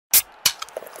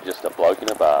just a bloke in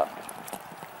a bar.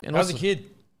 And how's the kid?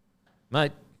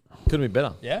 Mate, couldn't be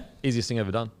better. Yeah? Easiest thing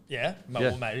ever done. Yeah?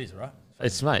 Well, mate, it is, right?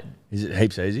 It's, mate. Is it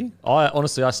heaps easy? I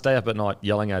stay up at night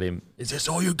yelling at him. Is this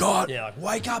all you got? Yeah, like,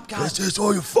 wake up, guys. Is this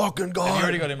all you fucking got? Have you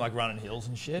already got him, like, running hills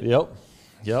and shit? Yep.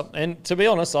 And to be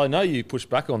honest, I know you push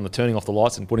back on the turning off the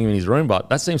lights and putting him in his room, but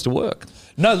that seems to work.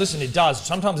 No, listen, it does.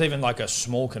 Sometimes even like a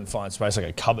small confined space, like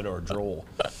a cupboard or a drawer.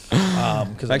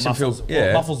 Because it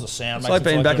muffles the sound. It's like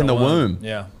being back in the womb.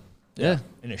 Yeah.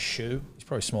 In a shoe. He's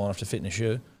probably small enough to fit in a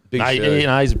shoe.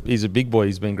 He's a big boy.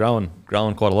 He's been growing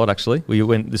quite a lot, actually. We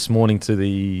went this morning to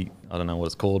the, I don't know what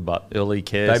it's called, but early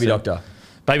care. Baby doctor.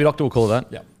 Baby doctor, we'll call it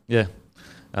that. Yeah.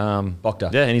 Doctor.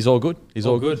 Yeah, and he's all good. He's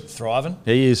all good. Thriving.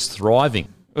 He is thriving.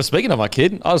 Well, speaking of my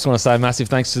kid, I just want to say a massive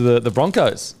thanks to the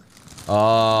Broncos.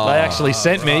 Oh. They actually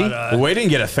sent me. Well, we didn't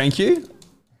get a thank you.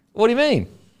 What do you mean?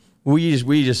 We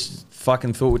just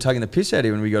fucking thought we were taking the piss out of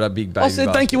you when we got our big baby. I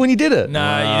said thank you when you did it.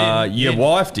 No, you didn't. Your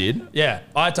wife did. Yeah.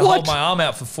 I had to hold my arm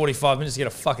out for 45 minutes to get a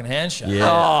fucking handshake. Yeah.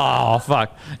 Oh,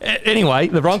 fuck. Anyway,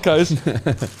 the Broncos,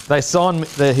 they signed me.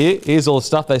 They're here. Here's all the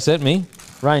stuff they sent me.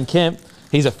 Rain Kemp,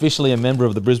 he's officially a member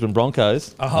of the Brisbane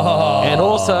Broncos. Oh. And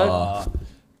also...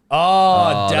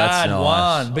 Dad nice.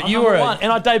 won. But you were one,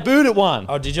 and I debuted at one.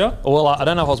 Oh, did you? Well, I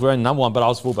don't know if I was wearing number one, but I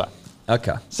was fullback.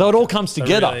 Okay. So it all comes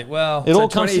together. Really, well, it all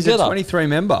comes he's together. a 23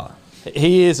 member.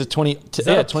 He is a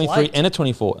 23 plate? and a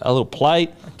 24. A little plate.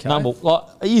 Okay. Number. Like,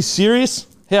 are you serious?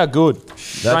 How good?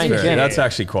 That's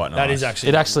actually quite nice. That is actually.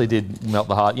 It actually did melt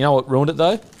the heart. You know what ruined it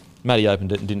though? Matty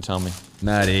opened it and didn't tell me.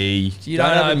 Matty, You don't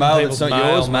have a mail that's not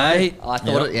yours, mate. I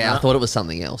thought it was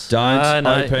something else. Don't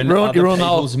open other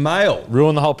people's mail.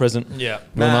 Ruin the whole present. Yeah.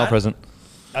 Ruin the whole present.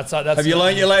 That's have you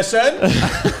learned your lesson?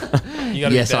 You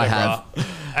gotta Yes, be better, I have. Bruh.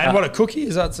 And what, a cookie?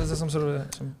 Is that some sort of...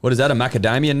 What is that, a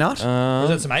macadamia nut? is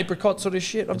that some apricot sort of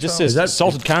shit? It just says that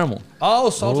salted caramel. Oh,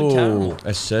 salted caramel.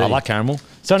 I see. I like caramel.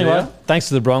 So anyway, thanks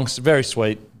to the Bronx. Very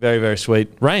sweet. Very, very sweet.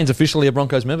 Rain's officially a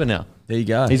Broncos member now. There you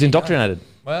go. He's indoctrinated.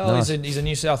 Well, he's a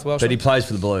New South Welsh. But he plays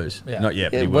for the Blues. Yeah. Not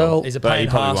yet, but Yeah, he will. well, he's a But he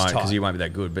Payne probably Haas won't type. because he won't be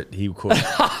that good, but he could. Do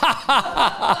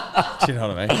you know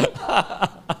what I mean?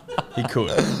 He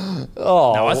could.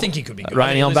 Oh, No, I think he could be good.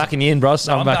 Rainy, I'm backing you in, bros.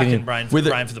 No, I'm backing you in. brain With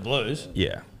for the Blues.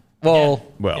 Yeah. Well,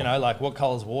 You know, like what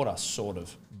colour's water? Sort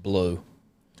of blue.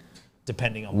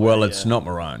 Depending on Well, where it's not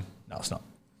maroon. No, it's not.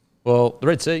 well, the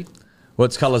Red Sea.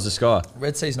 What colour's the sky?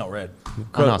 Red Sea's not red.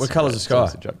 What colour's the sky?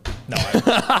 It's a joke. No.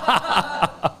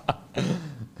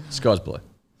 Sky's blue.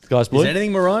 Sky's blue. Is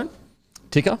anything maroon?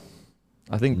 Ticker.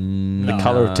 I think the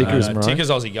colour of ticker is maroon. Ticker's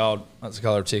Aussie gold. That's the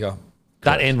colour of ticker.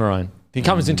 That and maroon. It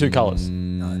comes in two colours.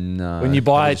 No. When you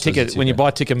buy It just says ticket, when you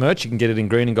buy ticker merch, you can get it in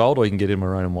green and gold, or you can get it in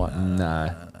maroon and white.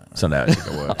 No. It's not how a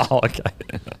ticker works. Oh, okay.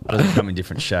 It doesn't come in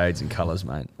different shades and colours,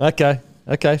 mate. Okay.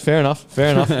 Fair enough.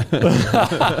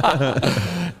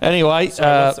 Anyway,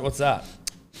 So what's that?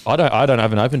 I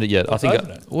haven't opened it yet. I think. open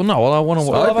it. Well, no. Well, I want to.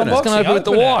 open it. I was going to open it with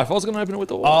the Open it. wife. I was going to open it with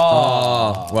the wife.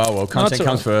 Oh, well, content all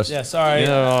comes right. first. Yeah, sorry.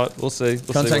 Yeah, all right, we'll see.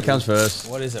 Content comes first.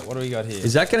 What is it? What do we got here?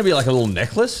 Is that going to be like a little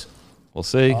necklace? We'll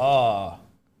see. Oh.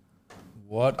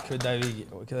 What could they be?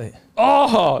 What could they?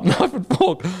 Oh, knife and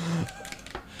fork.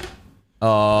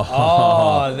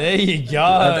 Oh, there you go.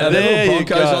 Are there there little you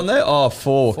Broncos go. on there? Oh,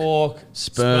 fork. Fork,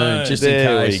 Spoon, just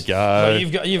There in we case. go.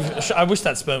 Well, I wish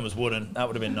that spoon was wooden. That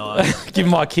would have been nice. Give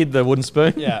my kid the wouldn't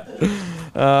spoon. Yeah.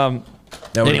 That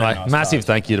would've Anyway, been nice. massive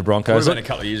thank you to Would Broncos. have been a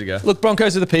couple of years ago. Look,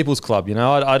 Broncos are the people's club. You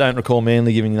know, I don't recall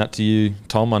Manly giving that to you,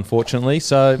 Tom, unfortunately.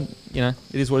 So, you know,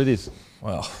 it is what it is.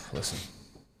 Well, listen.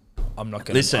 I'm not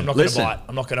going Listen, to listen. bite.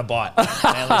 I'm not going to bite.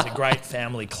 Manly's a great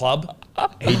family club.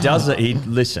 He does.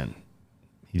 Listen.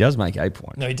 He does make a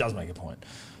point. No, he does make a point.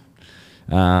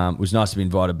 It was nice to be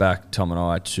invited back, Tom and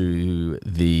I, to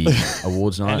the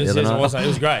awards night And the other night. it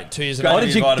was great. 2 years ago. Oh,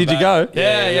 did you go?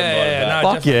 Yeah.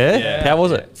 No, Fuck yeah. definitely. How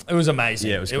was it? It was amazing.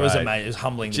 Yeah, it was It was great. amazing. It was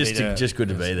humbling Just to be there. just good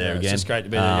to be there It's again. just great to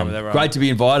be there again with everyone. Great to be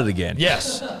invited again.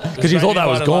 Yes. Because you thought that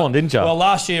was gone, didn't you? Well,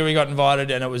 last year we got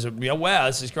invited and it was, wow,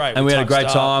 this is great. And we had a great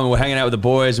touched up. time. We were hanging out with the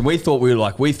boys, and we thought we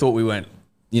went.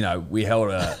 You know, we held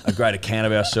a great account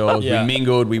of ourselves. Yeah. We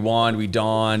mingled, we wined, we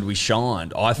dined, we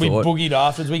shined. I We thought boogied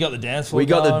afterwards. We got the dance floor we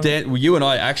got going. the dance. Well, you and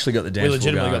I actually got the dance floor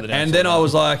legitimately going. got the dance and floor then I going.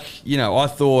 was like, you know, I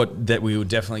thought that we would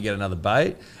definitely get another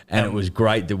bait, and it was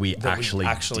great that we actually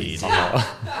did.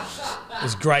 It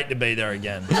was great to be there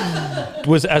again.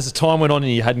 Was as the time went on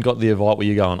and you hadn't got the invite, were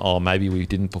you going, oh, maybe we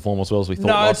didn't perform as well as we thought?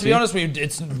 No, last to be year? honest,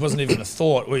 it wasn't even a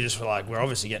thought. We just were like, we're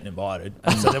obviously getting invited.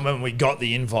 And so then when we got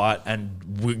the invite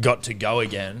and we got to go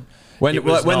again, When it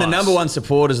was the nice. number one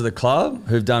supporters of the club,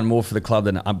 who've done more for the club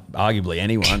than arguably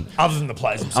anyone, other than the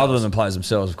players themselves. other than the players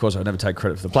themselves, of course, I'd never take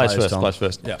credit for the Plays players. first. Tom. Plays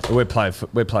first. Yeah.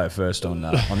 We're player first on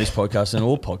this podcast and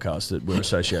all podcasts that we're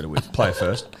associated with. Player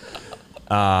first,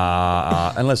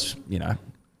 unless in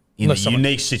Unless a someone-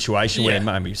 unique situation where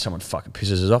Yeah. maybe someone fucking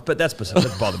pisses us off, but that's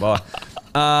by the by.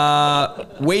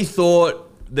 We thought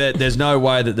that there's no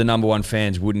way that the number one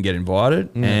fans wouldn't get invited,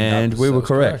 and we were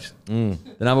correct. The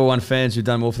number one fans who've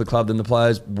done more for the club than the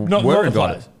players were Not the invited.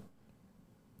 players.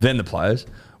 Then the players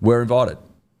were invited.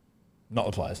 Not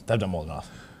the players. They've done more than us.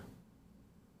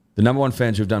 The number one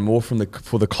fans who've done more for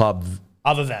the club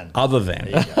Other than. other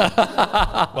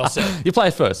Well said. You play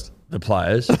first. the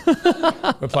players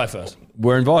We play first.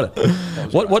 were invited.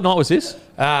 What night was this?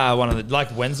 One of the,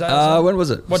 like Wednesday or something? When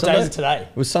was it? What Sunday? day is it today?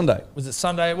 It was Sunday. Was it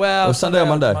Sunday? Well, It was Sunday or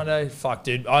Monday? Monday. Fuck,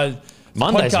 dude.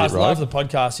 Monday's podcast, it, right? love the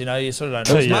podcast, you sort of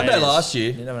don't know. It was what Monday day it is. last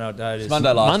year. You never know what day it is.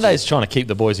 Monday last Monday's year. trying to keep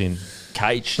the boys in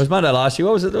cage It was Monday last year.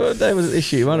 What was it? What day was it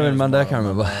this year? It might have been Monday. I can't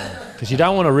remember. because you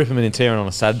don't want to rip them in tearing on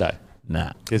a Saturday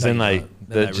Nah. because then Then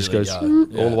they they just really goes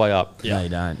go. all the way up. No, you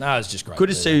don't. No, it's just great. Good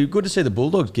to see the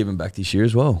Bulldogs giving back this year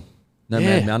as well. No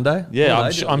Mad Monday. Yeah, Well,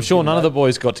 I'm, they did. I'm sure none of the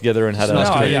boys got together and had a No, nice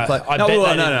yeah. community. Play. I No, bet well,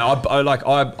 they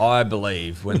no. I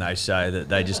believe when they say that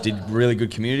they just did really good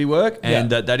community work and Yeah.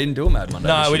 that they didn't do a Mad Monday.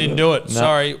 No, we didn't do it. No,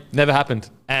 Sorry. never happened.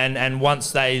 And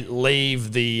once they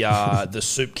leave the the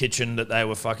soup kitchen that they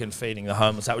were fucking feeding the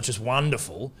homeless, that was just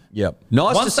wonderful. Yep.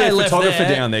 Nice Once to see they a left photographer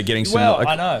there- down there getting some. Well,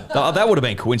 I know. That would have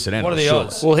been coincidental. What are the surely.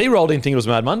 odds? Well, he rolled in thinking it was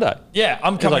Mad Monday. Yeah,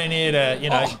 I'm coming like, in here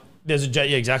to, there's a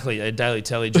Daily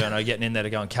Telly journo getting in there to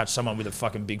go and catch someone with a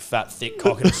fucking big fat thick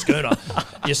cock in a schooner.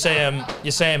 You see him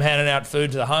handing out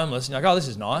food to the homeless, and you're like, oh, this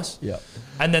is nice. Yeah.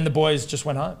 And then the boys just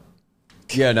went home.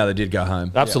 Yeah, no, they did go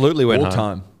home. Absolutely went All home.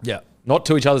 time. Yeah. Not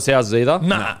to each other's houses either.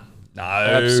 Nah. No.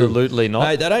 Absolutely not.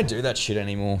 Hey, they don't do that shit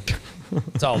anymore.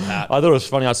 It's old hat. I thought it was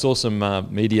funny. I saw some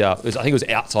media. I think it was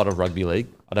outside of rugby league.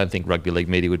 I don't think rugby league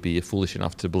media would be foolish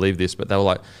enough to believe this, but they were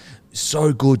like,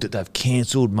 so good that they've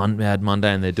cancelled Mad Monday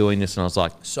and they're doing this. And I was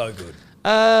like, So good.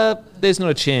 there's not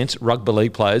a chance rugby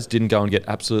league players didn't go and get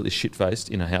absolutely shit-faced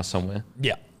in a house somewhere,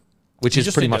 Yeah. which You is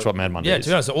just pretty need much to- what Mad Monday Yeah, is. to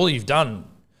be honest, all you've done,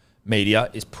 media,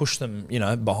 is push them,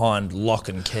 behind lock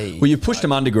and key. Well, you've pushed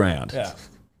them underground. Yeah.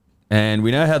 And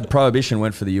we know how the prohibition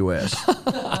went for the US.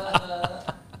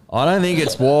 I don't think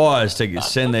it's wise to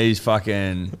send these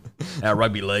fucking our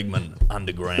rugby league men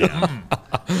underground.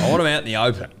 I want them out in the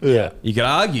open. Yeah. You could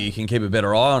argue you can keep a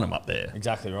better eye on them up there.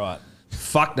 Exactly right.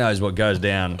 Fuck knows what goes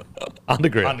down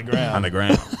Underground.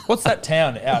 underground. What's that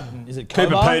town out in, is it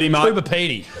Cooper Cobar? Pedy, mate. Cooper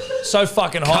Pedy. So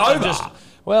fucking hot. I'm Cobar?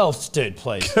 well, dude,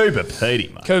 please. Cooper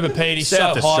Pedy, mate. Cooper Pedy, so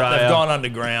South hot, Australia. they've gone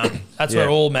underground. That's Yeah. where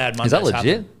all Mad Mondays Is that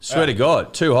legit? happen. Swear to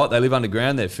God, too hot. They live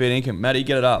underground. They're fit income. Matty,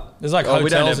 get it up. There's like we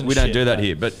don't hotels and we don't shit, do that mate.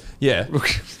 here, but yeah,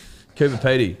 Cooper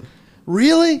Pedy.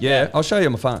 Really? Yeah, I'll show you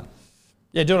on my phone,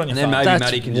 Yeah, do it on your and then phone. maybe That's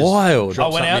Matty can just wild.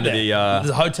 drop I went something out into there. the.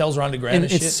 The hotels are underground And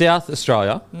and it's shit. South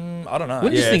Australia. I don't know.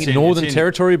 Wouldn't you think it's Northern it's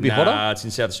Territory would be nah, hotter? it's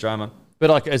in South Australia, man. But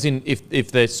like, as in, if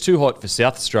it's too hot for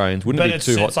South Australians, wouldn't But it be it's,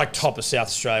 too hot? it's like top of South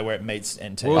Australia where it meets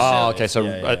NT. Oh, okay. So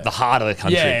Yeah, yeah. at the heart of the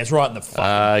country. Yeah, it's right in the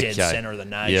fucking dead centre of the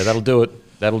nation. Yeah, that'll do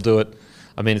it. That'll do it.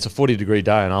 I mean, it's a 40-degree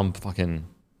day, and I'm fucking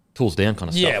tools down kind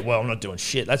of stuff. Yeah, well, I'm not doing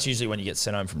shit. That's usually when you get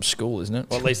sent home from school, isn't it?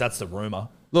 Well, at least that's the rumour.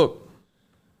 Look,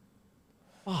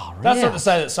 That's not to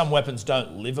say that some weapons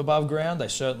don't live above ground. They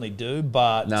certainly do,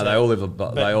 but no, they all live.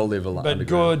 They all live But underground.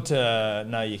 good to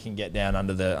know you can get down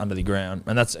under the ground,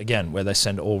 and that's again where they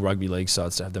send all rugby league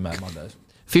sides to have their Mad Mondays.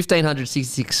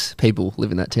 1,566 people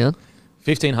live in that town.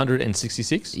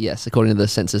 1,566. Yes, according to the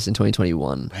census in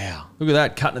 2021. Wow. Look at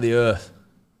that, cutting to the earth.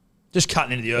 Just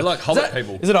cutting into the earth. They're like Is Hobbit that-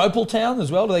 people. Is it Opal Town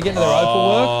as well? Do they get into their Opal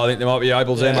work? Oh, I think there might be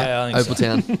opals there. mate. Yeah, I think Opal so.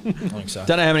 Town. I think so.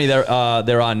 Don't know how many there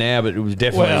are now, but it was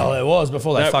definitely Well, there was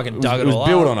before they That fucking was- dug it it was all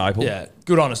built up. on Opal. Yeah,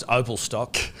 good honest Opal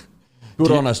stock.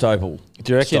 good, honest opal.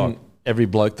 Do you reckon Stock. every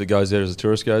bloke that goes there as a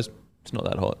tourist goes, it's not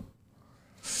that hot?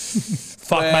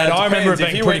 Fuck, mate, I remember it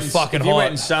being pretty fucking If you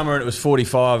went in hot. summer and it was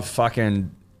 45 fucking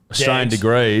Australian Debs.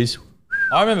 degrees,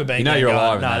 I remember being You know there you're going,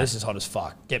 alive in No, that. this is hot as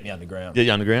fuck. Get me underground. Get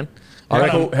you underground?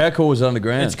 how cool was it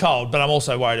underground? It's cold, but I'm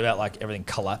also worried about like everything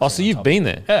collapsing. Oh, so on you've top. been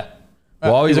there? Yeah. Why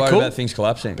are you Is it worried cool? about things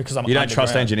collapsing? Because I'm you don't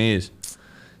trust underground. engineers.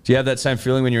 Do you have that same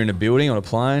feeling when you're in a building, on a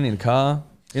plane, in a car?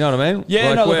 You know what I mean?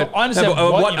 Yeah, no, look, I understand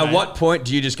what you at mean. what point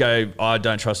do you just go, I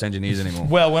don't trust engineers anymore?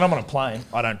 Well, when I'm on a plane,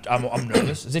 I'm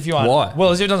nervous. As if you aren't. Why?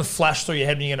 Well, as if it doesn't flash through your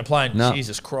head when you're in a plane. No.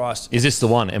 Jesus Christ. Is this the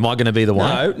one? Am I going to be the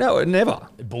one? No, never.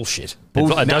 Bullshit. It No,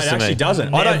 does it to me. actually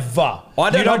doesn't. Never. I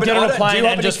don't You don't know, get but on a do plane you and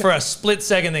happen just to- for a split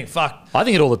second think, fuck, I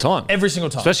think it all the time. every single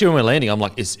time. Especially when we're landing. I'm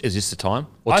like, is this the time?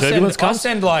 Or I turbulence send, I comes?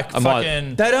 send like I'm like,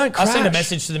 fucking. They don't I send a crash.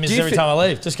 message to the Do missus you every fi- time I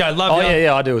leave. Just go, love Oh, you.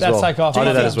 yeah, I do as That's well. take off. I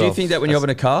do that as Do you well. think that when you're in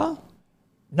a car?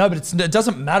 No, but it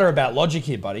doesn't matter about logic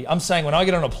here, buddy. I'm saying when I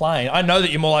get on a plane, I know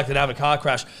that you're more likely to have a car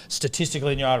crash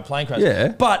statistically than you are a plane crash. Yeah.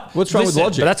 But What's wrong with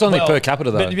logic? But that's only per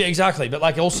capita, though. But, yeah, exactly. But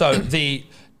like also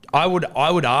I would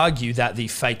argue that the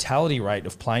fatality rate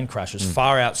of plane crashes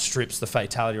far outstrips the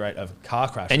fatality rate of car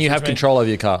crashes. And you have which means- control over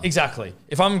your car. Exactly.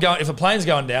 If a plane's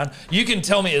going down, you can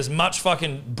tell me as much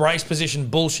fucking brace position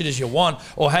bullshit as you want,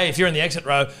 or hey, if you're in the exit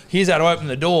row, here's how to open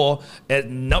the door. It's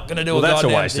not going to do Well, a that's a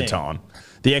goddamn waste thing. of time.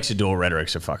 The exit door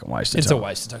rhetoric's a fucking waste of It's time. a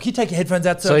waste of time. Can you take your headphones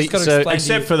out? So- I've just got to so- explain to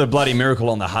Except you. for the bloody miracle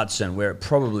on the Hudson, where it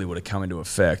probably would have come into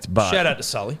effect. But Shout out to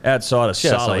Sully. outside of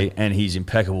Shout out Sully Sully. and his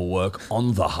impeccable work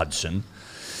on the Hudson,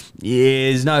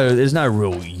 there's no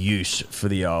real use for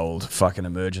the old fucking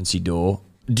emergency door.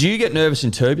 Do you get nervous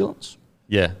in turbulence?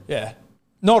 Yeah. Yeah.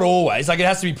 Not always. Like, it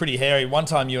has to be pretty hairy. One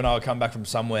time you and I would come back from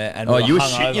somewhere and we Oh, were you were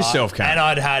hungover, shitting yourself, cunt. and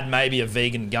I'd had maybe a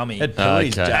vegan gummy. Please, Okay.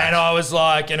 Jack. And I was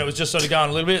like, and it was just sort of going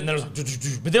a little bit, and then it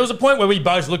was like, but there was a point where we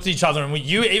both looked at each other, and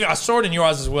I saw it in your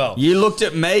eyes as well. You looked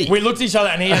at me. We looked at each other,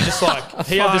 and he had this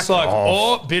like,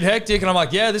 oh, bit hectic, and I'm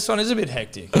like, yeah, this one is a bit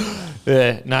hectic.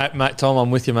 Yeah. No, mate, Tom, I'm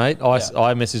with you, mate. I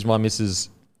messaged my missus,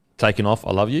 taking off,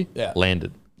 I love you. Yeah.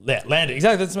 Landed. Yeah, landed.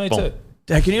 Exactly, that's me Boom. too.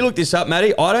 Hey, can you look this up,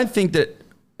 Matty? I don't think that.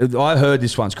 I heard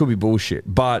this once, could be bullshit,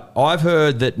 but I've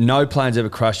heard that no planes ever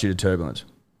crash due to turbulence.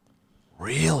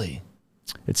 Really?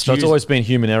 It's So it's always been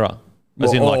human error.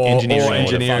 As in like engineering. or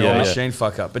engineering Yeah, or yeah. machine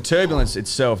fuck up. But turbulence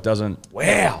itself doesn't.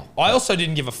 Wow. I also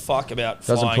didn't give a fuck about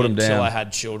Doesn't flying put 'em until down. I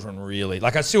had children, really.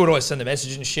 Like, I still would always send the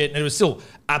message and shit, and it was still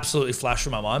absolutely flash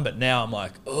through my mind, but now I'm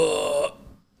like, ugh.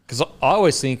 Because I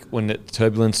always think when it's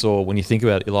turbulence or when you think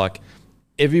about it, you're like,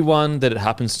 everyone that it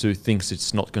happens to thinks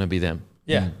it's not going to be them.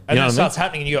 Yeah. And You know then what I it mean? starts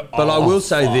happening, and you go, But I oh, will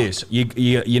say fuck. this: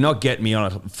 you're not getting me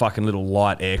on a fucking little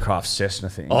light aircraft Cessna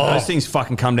thing. Those things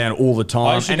fucking come down all the I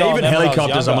time, used to and go on even them when I was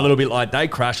helicopters. I'm a younger. little bit like they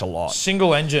crash a lot.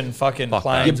 Single engine fucking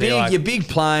planes. Your big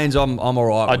planes, I'm all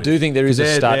right. I with. do think there is a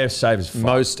 'Cause stat. They're safe as fuck.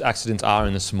 Most accidents are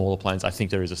in the smaller planes. I think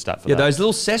there is a stat for Yeah, that. those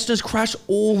little Cessnas crash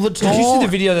all the time. Did you see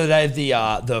the video the other day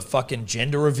of the fucking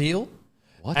gender reveal?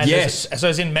 What? And Yes. So it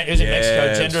was in Mexico,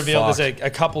 Yeah, gender reveal. fuck. There's a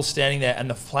couple standing there, and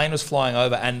the plane was flying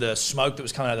over, and the smoke that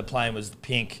was coming out of the plane was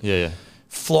pink. Yeah.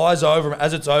 Flies over,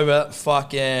 as it's over,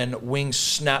 fucking wing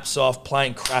snaps off,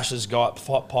 plane crashes,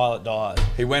 pilot dies.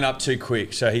 He went up too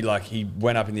quick, so he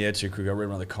went up in the air too quick. I read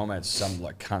one of the comments, some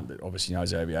like cunt that obviously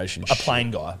knows aviation. A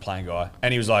plane guy.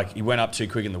 And he was like, he went up too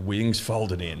quick and the wings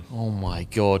folded in. Oh my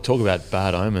God. Talk about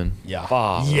bad omen. Yeah.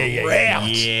 Far Yeah.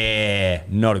 Yeah,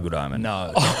 not a good omen.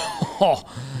 No. Oh,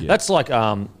 that's like,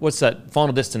 what's that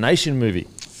Final Destination movie?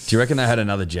 Do you reckon they had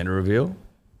another gender reveal?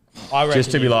 I reckon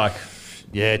Just to be like,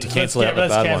 Yeah, to cancel out the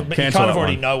bad one. But Cancel you kind of that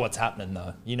already one. know what's happening,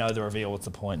 though. You know the reveal. What's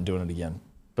the point in doing it again?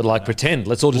 But like pretend.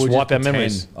 Let's all just We'll wipe just our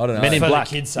memories. pretend. I don't know. Men in For the Black.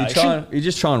 kids' What sake. you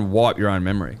just try and wipe your own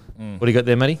memory. do you got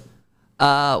there, Matty?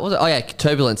 What was it? Oh yeah,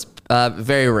 turbulence.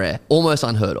 Very rare, almost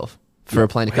unheard of for a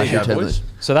plane to crash There you into go, turbulence. boys.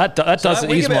 So that does Don't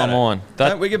wig ease my about it. mind.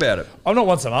 Don't wig about it. I'm not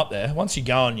once I'm up there. Once you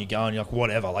go and you're like,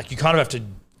 whatever. Like, you kind of have to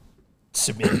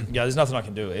submit. You go, there's nothing I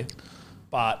can do here.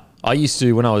 But I used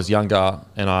to, when I was younger,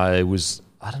 and I was,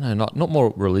 I don't know, not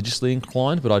more religiously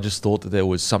inclined, but I just thought that there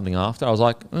was something after. I was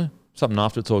like, something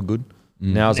after, it's all good.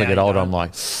 Now as I Now get you older, don't. I'm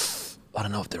like, I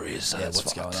don't know if there is. So yeah, it's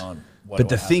what's fucked. going on? What But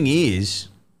do the I thing is,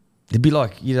 it'd be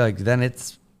like, then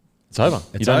it's It's over. You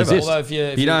It's don't over. exist. Although if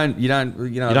you don't You don't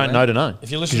know to know.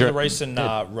 If you listen to the recent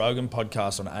Rogan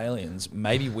podcast on aliens,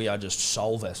 maybe we are just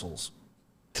soul vessels.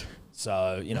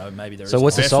 So, maybe there is. So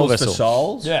what's a soul vessels for vessel?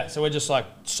 souls. Yeah, so we're just like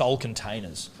soul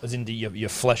containers, as in your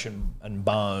flesh and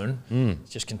bone. It's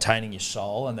just containing your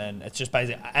soul, and then it's just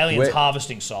basically aliens Where-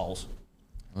 harvesting souls.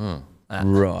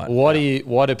 Right.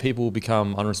 Why do people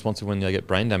become unresponsive when they get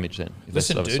brain damage then? If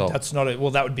Listen, that's dude, soul? that's not it.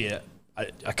 Well, that would be it.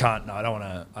 I can't. No, I don't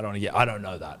want to get. I don't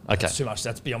know that. Okay. That's too much.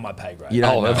 That's beyond my pay grade. You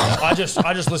don't know. I just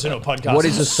listen to a podcast. What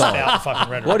is and a soul? spout the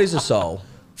fucking rhetoric. What is a soul?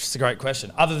 It's a great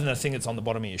question. Other than the thing that's on the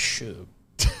bottom of your shoe.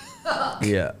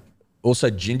 Yeah. Also,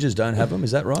 gingers don't have them.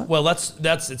 Is that right? Well,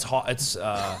 it's hot. It's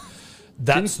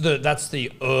that's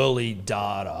the early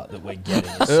data that we're getting.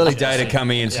 Early data Suggesting-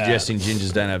 coming in yeah. suggesting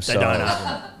gingers don't have They souls. don't have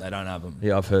them. They don't have them.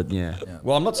 Yeah, I've heard. Yeah.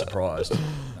 Well, I'm not surprised.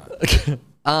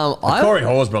 Corey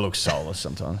Horsburgh looks soulless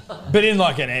sometimes. But in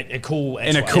like a cool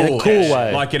In a way. cool,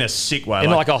 way. like in a sick way.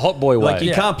 In like a hot boy way. Like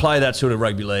you can't play that sort of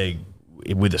rugby league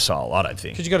with a soul, I don't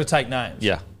think. Because you got to take names.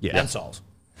 Yeah. And souls.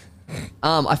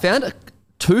 I found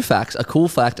two facts, a cool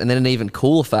fact and then an even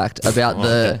cooler fact about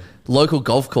the local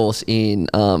golf course in,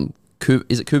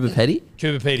 is it Cooper Petty?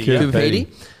 Cooper Petey. Cooper Petty.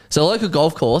 So a local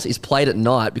golf course is played at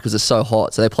night because it's so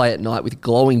hot. So they play at night with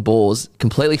glowing balls,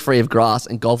 completely free of grass,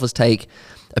 and golfers take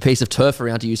a piece of turf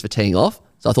around to use for teeing off.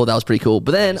 So I thought that was pretty cool.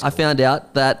 But then I found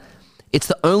out that it's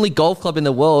the only golf club in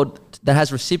the world that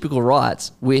has reciprocal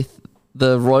rights with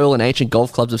the Royal and Ancient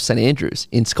Golf Clubs of St Andrews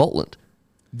in Scotland.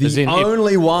 The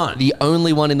only one. The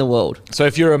only one in the world. So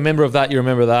if you're a member of that, you're a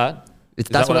member of that.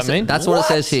 That's what that means. That's what it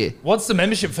says here. What's the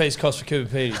membership fees cost for Cooper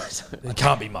Petey? It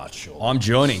can't be much, sure. I'm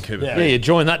joining Cooper. Yeah. Yeah, you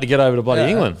join that to get over to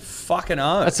bloody England. Fucking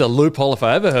oath. That's a loophole if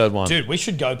I ever heard one. Dude, we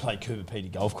should go play Cooper Petey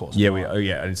golf course. Yeah,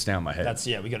 tonight. it's now in my head.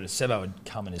 We got to. Sebo would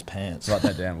come in his pants. Write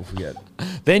that down, we'll forget.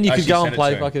 Then you could Actually, go send and it play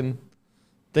to him. fucking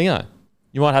thingo.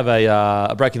 You might have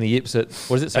a break in the yips at,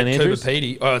 what is it, St At Andrews? Cooper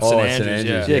Petey. Oh, it's St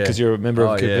Andrews. Yeah, because you're a member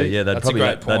of Cooper. Yeah, they'd That's a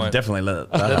great point. They'd definitely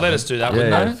let They'd let us do that,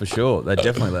 wouldn't Yeah, they? for sure. They'd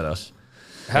definitely let us.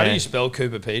 How do you spell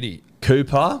Cooper Petey?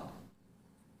 Cooper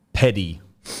Petty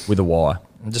with a Y.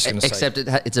 I'm just going to say. Except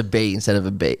it's a B instead of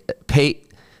a B.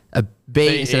 A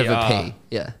B instead of a P.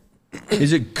 Yeah.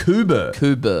 Is it Cooper?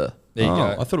 Cooper. There you go.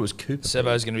 I thought it was Cooper.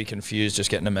 Sebo's going to be confused just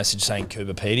getting a message saying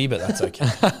Cooper Petey, but that's okay.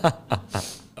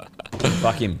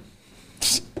 Fuck him.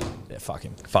 Yeah, fuck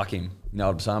him. Fuck him. You know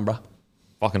what I'm saying, bro?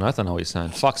 Fucking oath, I know what you're saying.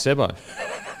 Fuck Sebo.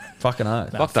 Fucking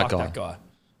oath. Nah, Fuck that guy.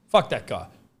 Fuck that guy.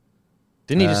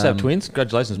 Didn't he just have twins?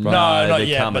 Congratulations, bro. No, they're not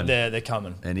yet, coming. but they're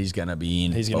coming. And he's going to be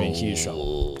in. He's going to be in huge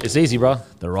trouble. It's easy, bro.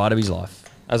 The ride of his life.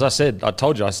 As I said, I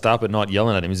told you, I stay up at night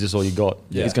yelling at him. Is this all you got?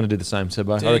 Yeah. He's going to do the same,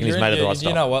 Sebo. Dude, I reckon he's you're- made it the right You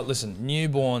stuff. know what? Listen,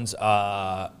 newborns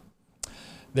are...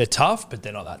 They're tough, but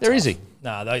they're not that tough. They're easy.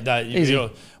 Nah, Easy.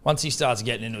 once he starts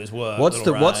getting into his work... What's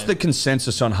little the rain.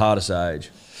 consensus on hardest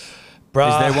age? Bruh,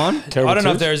 Is there one? Terrible I don't know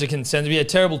if twos? there is a consensus. Yeah,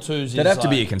 terrible twos. There'd is have to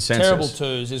be a consensus. Terrible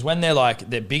twos is when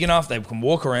they're big enough, they can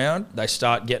walk around, they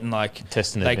start getting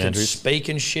Testing their they can boundaries. speak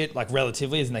and shit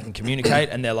relatively, and they can communicate,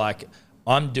 and they're like,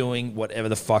 I'm doing whatever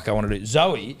the fuck I want to do.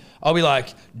 Zoe, I'll be like,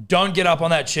 don't get up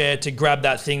on that chair to grab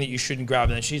that thing that you shouldn't grab,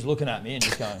 and then she's looking at me and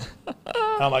just going,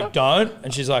 and I'm like, don't,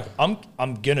 and she's like, I'm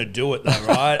gonna do it though,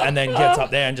 right? And then gets up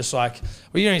there and just like,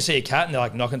 well, you don't even see a cat and they're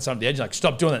like knocking something at the edge, like,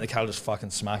 stop doing that, and the cat will just fucking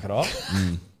smack it off.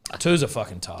 Twos are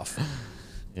fucking tough.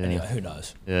 Yeah. Anyway, who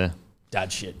knows? Yeah.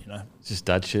 Dad shit, you know? It's just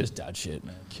dad shit. Just dad shit,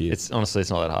 man. Cute. It's honestly, it's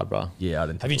not that hard, bro. Yeah, I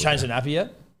didn't. Have you changed the nappy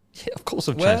yet? Yeah, of course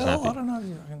I've changed Well, nappy. I don't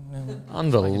know.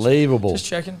 Unbelievable. Just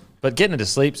checking. But getting it to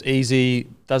sleep's easy.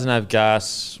 Doesn't have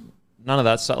gas. None of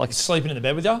that stuff. Like, Sleeping in the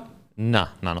bed with you? nah,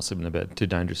 not sleeping in the bed. Too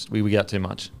dangerous. We get out too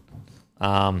much.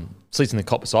 Sleeps in the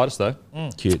cot beside us though.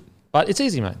 Cute. But it's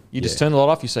easy, mate. You just turn the light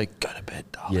off. You say, "Go to bed,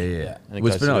 darling." Yeah. And it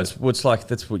Well, goes but no, to it's, well, it's like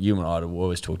that's what you and I have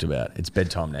always talked about. It's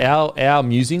bedtime now. Our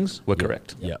musings were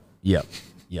correct. Yep.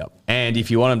 And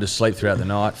if you want them to sleep throughout the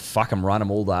night, fuck them, run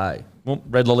them all day. Well,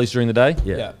 red lollies during the day.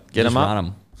 Yeah. Get Just them up. run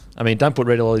 'em. I mean, don't put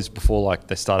red lollies before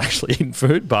they start actually eating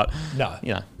food. But No.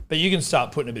 you know, But you can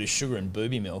start putting a bit of sugar in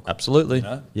booby milk. absolutely. You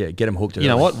know? Yeah, get them hooked. You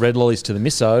know what? Red lollies to the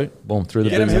miso. Boom, through the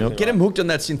Get them, booby milk. hooked on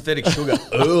that synthetic sugar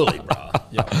early,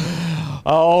 bro.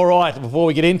 All right. Before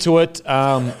we get into it,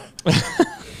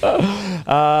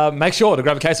 make sure to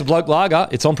grab a case of Bloke Lager.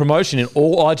 It's on promotion in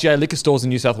all IGA liquor stores in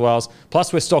New South Wales.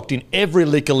 Plus, we're stocked in every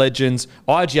Liquor Legends,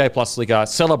 IGA Plus Liquor,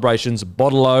 Celebrations,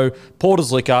 Bottle-O,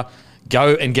 Porter's Liquor.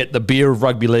 Go and get the beer of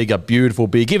rugby league, a beautiful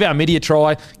beer. Give our media a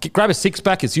try. Grab a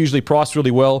six-pack. It's usually priced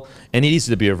really well. And it is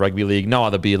the beer of rugby league. No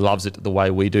other beer loves it the way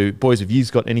we do. Boys, have you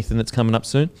got anything that's coming up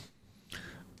soon?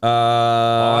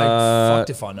 I fucked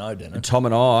if I know, Dennis. Tom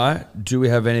and I, do we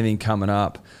have anything coming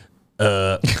up?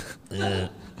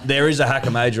 There is a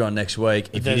Hacker Major on next week.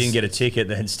 If you There's- didn't get a ticket,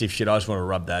 then stiff shit. I just want to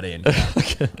rub that in.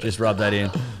 Just rub that in.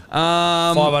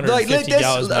 550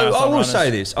 goers I marathon will runners. say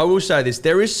this.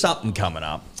 There is something coming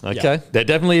up. Okay. Yeah. There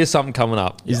definitely is something coming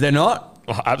up. Is there not?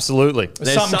 Oh, absolutely.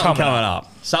 There's something coming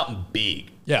up. Something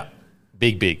big. Yeah.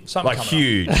 Big. Something Like coming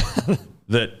huge.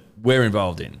 that we're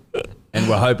involved in. And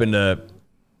we're hoping to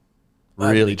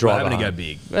Really we're drive hoping it to go home.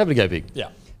 big. We're having to go big. Yeah.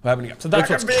 We're having to go. So that's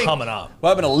Fucking what's big. coming up. We're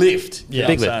having a lift. Yeah.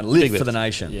 Big lift. Saying, lift Big for lift. the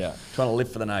nation. Yeah. Trying to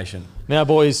lift for the nation. Now,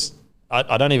 boys,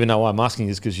 I don't even know why I'm asking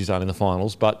this because you aren't in the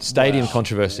finals, but stadium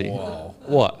controversy. Whoa.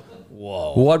 What?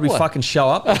 Whoa. Why'd we fucking show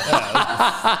up?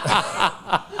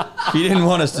 If you didn't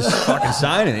want us to fucking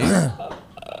say anything,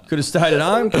 could have stayed at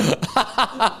home.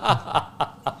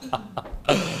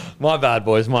 My bad,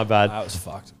 boys. My bad. That was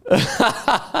fucked.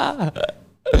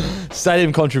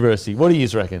 Stadium controversy. What do you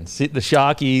reckon? The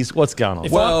Sharkies, what's going on?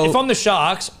 If I'm the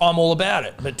Sharks, I'm all about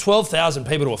it. But 12,000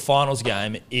 people to a finals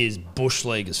game is bush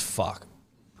league as fuck.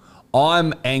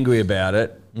 I'm angry about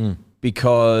it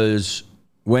because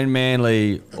when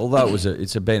Manly, although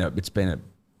it's been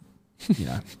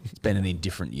an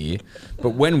indifferent year,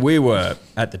 but when we were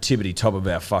at the tippity top of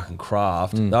our fucking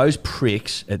craft, those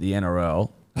pricks at the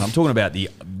NRL, and I'm talking about the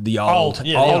old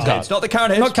heads, not the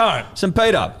current heads. Not current. St.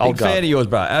 Peter, Old big guard. fan of yours,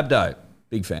 bro. Abdo,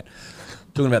 big fan.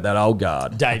 Talking about that old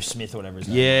guard. Dave Smith or whatever his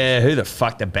name Yeah, who the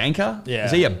fuck, the banker? is. Yeah.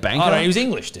 Is he a banker? Oh, no, he was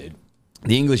English, dude.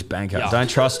 The English banker. Yeah. Don't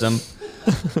trust him.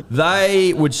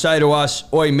 They would say to us,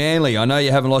 "Oi, Manly, I know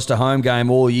you haven't lost a home game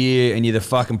all year and you're the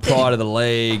fucking pride of the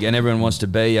league and everyone wants to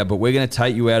be you, but we're going to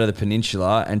take you out of the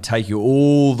peninsula and take you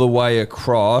all the way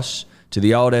across to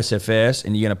the old SFS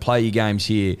and you're going to play your games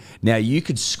here. Now, you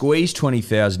could squeeze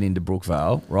 20,000 into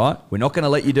Brookvale, right? We're not going to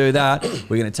let you do that.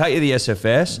 We're going to take you to the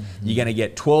SFS. You're going to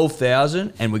get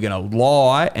 12,000 and we're going to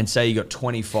lie and say you got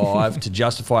 25 to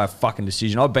justify a fucking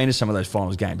decision." I've been to some of those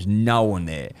finals games. No one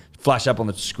there. Flash up on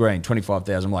the screen,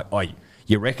 25,000. I'm like, "Oh,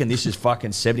 you reckon this is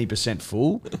fucking 70%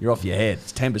 full? You're off your head.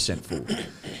 It's 10% full."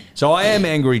 So I am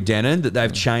angry, Denon, that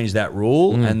they've changed that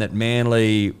rule and that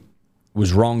Manly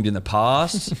was wronged in the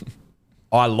past.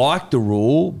 I like the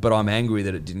rule, but I'm angry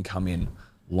that it didn't come in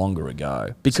longer ago.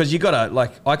 Because you got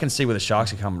to, I can see where the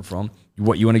Sharks are coming from.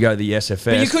 What, you want to go to the SFS?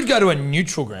 But you could go to a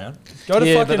neutral ground. Go to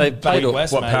Yeah, but they fucking played Bay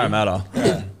West, What, maybe.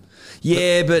 Parramatta?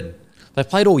 Yeah, but They've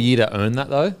played all year to earn that,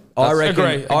 though. I reckon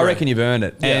Agree. reckon you've earned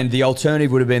it. Yeah. And the alternative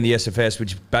would have been the SFS,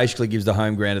 which basically gives the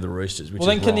home ground to the Roosters. Which Well,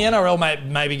 then is can the wrong. NRL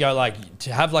maybe go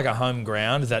to have a home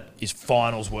ground that is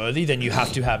finals worthy? Then you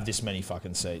have to have this many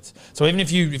fucking seats. So even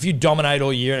if you dominate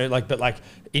all year, but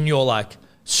in your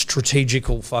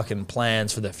strategical fucking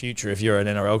plans for the future, if you're an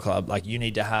NRL club, you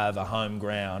need to have a home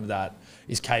ground that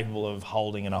is capable of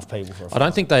holding enough people for a I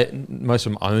don't think most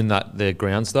of them own their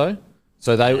grounds, though.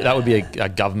 So that would be a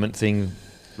government thing,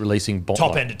 releasing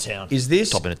top end of town. Is this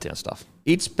top end of town stuff.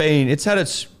 It's had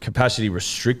its capacity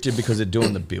restricted because they're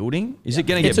doing the building. Is it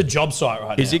going to It's a job site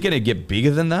right now. Is it going to get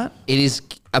bigger than that? It is,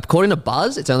 according to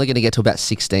Buzz, it's only going to get to about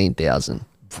 16,000.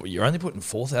 You're only putting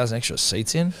 4,000 extra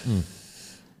seats in?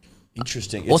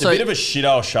 Interesting. It's Also- a bit of a shit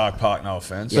old Shark Park, no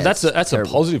offense. Yeah. But that's it's a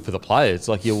terrible. positive for the players.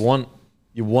 You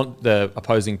want the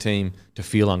opposing team to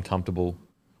feel uncomfortable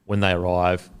when they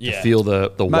arrive, to Yeah. feel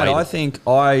the Mate, weight. I think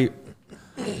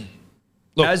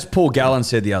as Paul Gallen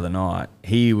said the other night,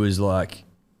 he was like,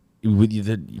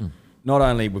 not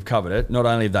only we've covered it, not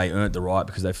only have they earned the right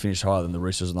because they finished higher than the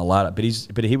Roosters on the ladder,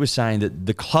 but he was saying that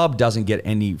the club doesn't get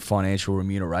any financial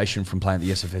remuneration from playing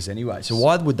the SFS anyway. So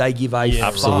why would they give a Yeah, fuck?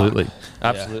 Absolutely. Yeah.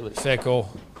 Absolutely. Fair call.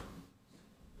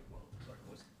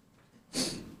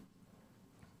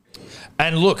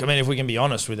 And look, if we can be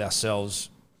honest with ourselves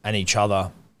and each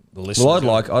other, the listeners. Well,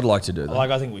 I'd like to do that.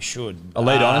 I think we should.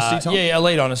 Elite honesty, Tom? Yeah,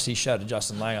 elite honesty. Shout out to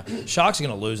Justin Langer. Sharks are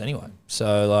going to lose anyway.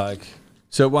 So,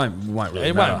 So it won't really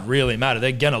it matter. won't really matter.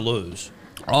 They're going to lose.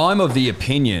 I'm of the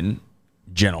opinion,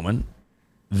 gentlemen,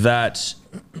 that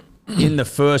in the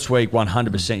first week,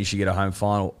 100% you should get a home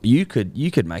final. You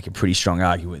could make a pretty strong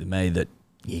argument with me that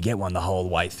you get one the whole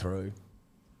way through.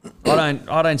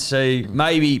 I don't see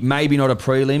maybe not a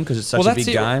prelim because it's such a Well, big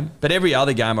that's it. game, but every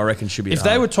other game I reckon should be. If at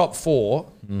they home. were top four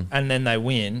and then they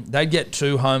win, they'd get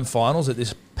 2 home finals at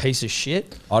this piece of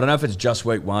shit. I don't know if it's just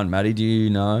week 1, Matty. Do you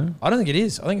know? I don't think it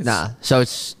is. I think it's Nah, so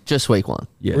it's just week 1.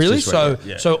 Yeah, it's really. just week So 1.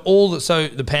 Yeah. so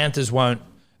the Panthers won't.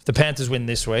 If the Panthers win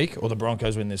this week or the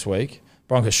Broncos win this week,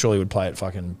 Broncos surely would play at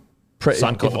fucking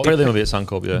Suncorp. Prelim will be at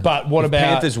Suncorp, yeah. But what If about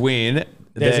Panthers win,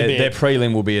 There's a bit. their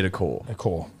prelim will be at a core. a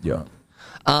core? Yeah.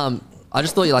 I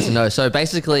just thought you'd like to know. So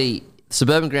basically,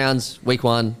 Suburban Grounds, week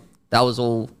 1, that was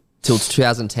all till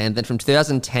 2010. Then from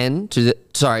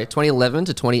 2011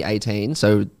 to 2018,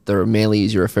 so the Manly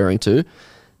years you're referring to,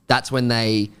 that's when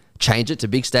they changed it to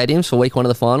big stadiums for week 1 of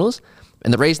the finals.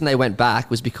 And the reason they went back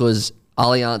was because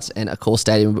Allianz and Accor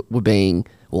Stadium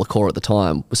Accor at the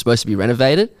time, was supposed to be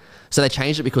renovated. So they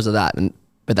changed it because of that,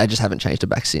 but they just haven't changed it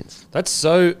back since. That's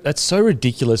so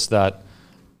ridiculous that,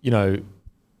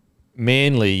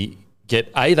 Manly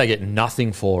they get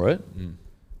nothing for it.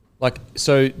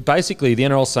 So basically the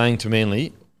NRL saying to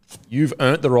Manly, you've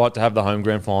earned the right to have the home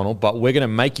grand final, but we're going to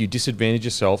make you disadvantage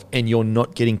yourself and you're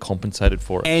not getting compensated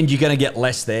for it. And you're going to get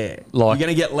less there. You're going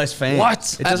to get less fans.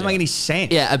 What? It doesn't make any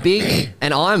sense. Yeah,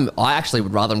 and I actually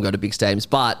would rather them go to big stadiums,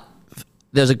 but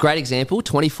there's a great example.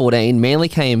 2014, Manly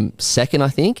came second, I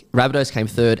think. Rabbitohs came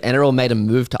third. NRL made a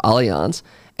move to Allianz,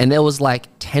 and there was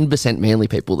like 10% Manly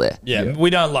people there. Yeah, we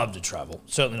don't love to travel.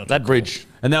 Certainly not. That bridge.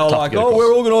 And they were like, "Oh,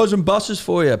 we're organising buses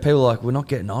for you." People are like, "We're not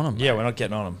getting on them." Yeah, we're not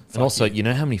getting on them. And also, you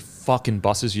know how many fucking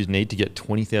buses you need to get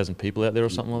 20,000 people out there or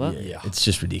something like that? Yeah. It's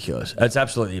just ridiculous. It's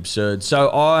absolutely absurd. So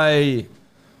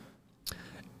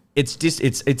it's just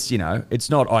it's you know, it's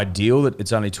not ideal that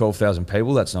it's only 12,000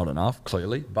 people. That's not enough,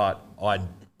 clearly. But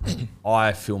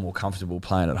I feel more comfortable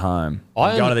playing at home.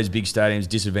 Going to these big stadiums,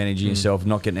 disadvantaging yourself,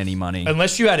 not getting any money.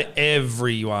 Unless you had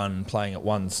everyone playing at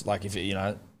once, like if you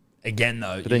know. Again,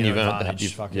 though, But then you've earned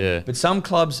advantage. that. Yeah. But some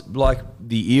clubs, like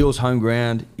the Eels' home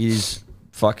ground is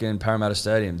fucking Parramatta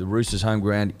Stadium. The Roosters' home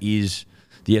ground is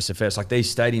the SFS. Like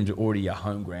these stadiums are already your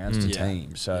home grounds to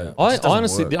teams. So I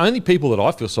honestly, the only people that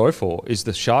I feel sorry for is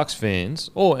the Sharks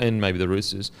fans, and maybe the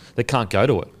Roosters, that can't go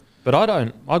to it. But I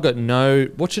don't. I've got no.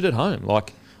 Watch it at home.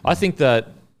 Like I think that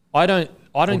I don't.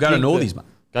 Go to Northies, mate.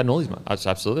 Go to Northies, mate.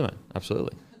 Absolutely, mate.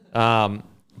 Absolutely.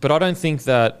 But I don't think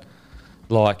that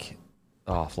like.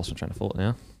 Oh, I've lost my train of thought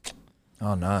now.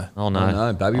 Oh no! Oh no! Oh,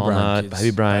 no. Baby brain. No.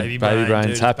 Baby brain. Baby brain.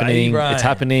 Dude, It's happening. baby brain. It's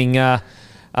happening.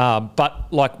 But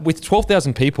like with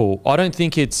 12,000 people, I don't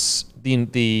think it's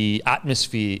the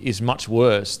atmosphere is much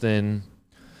worse than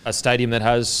a stadium that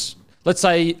has, let's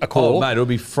say, a core. Oh, mate,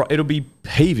 it'll be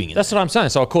heaving. In That's what I'm saying.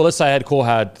 So a core, let's say a core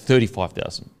had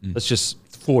 35,000. Let's just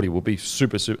 40 will be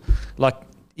super. Like,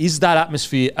 is that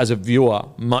atmosphere as a viewer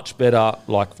much better,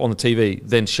 like on the TV,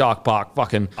 than Shark Park?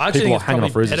 Fucking I actually people think are hanging off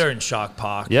it's probably roosters. better in Shark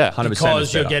Park. Yeah, 100% because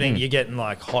is you're better. getting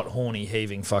like hot, horny,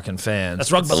 heaving fucking fans.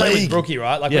 That's rugby Same league. with Brookie,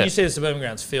 right? Like Yeah. when you see the suburban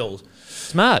grounds filled.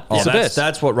 It's mad. It's the best.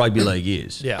 That's what rugby league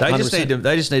is. Yeah, they just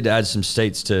 100%. need to add some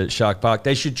seats to Shark Park.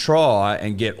 They should try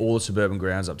and get all the suburban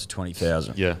grounds up to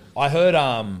 20,000. Yeah. I heard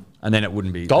And then it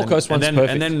wouldn't be Gold Coast one's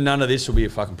perfect. and then none of this will be a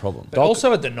fucking problem. but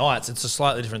also at the Knights, it's a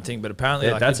slightly different thing. But apparently,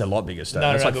 Yeah, like that's a lot bigger stadium.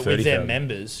 No, That's like but with their 30,000.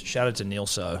 members, shout out to Neil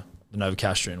So, the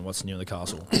Novocastrian, What's New in the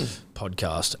Castle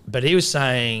podcast. But he was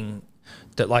saying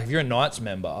that like if you're a Knights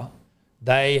member,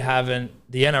 the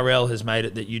NRL has made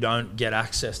it that you don't get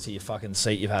access to your fucking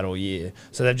seat you've had all year.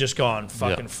 So they've just gone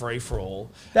fucking free for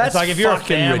all. That's it's like if you're a fucking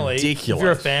family, ridiculous. If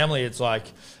you're a family, it's like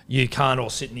you can't all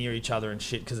sit near each other and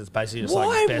shit because it's basically just Why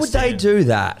like best would they in. do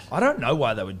that? I don't know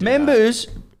why they would do that. Members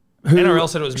who NRL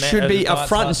said it was should be Knights a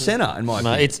front and passes. centre in my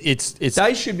No, opinion. it's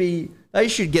They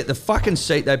should get the fucking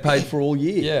seat they paid for all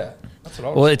year. Yeah, that's what I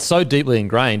was. well, it's so deeply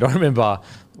ingrained. I remember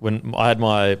when I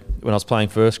was playing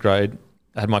first grade,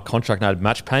 I had my contract and I had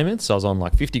match payments. So I was on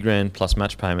like 50 grand plus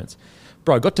match payments.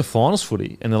 Bro, I got to finals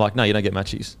footy and they're like, no, you don't get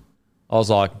matchies. I was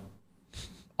like,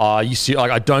 you see,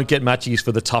 like I don't get matchies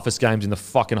for the toughest games in the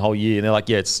fucking whole year. And they're like,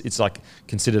 yeah, it's like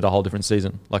considered a whole different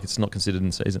season. Like it's not considered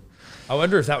in season. I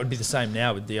wonder if that would be the same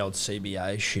now with the old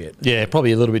CBA shit. Yeah,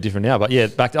 probably a little bit different now. But yeah,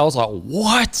 back I was like,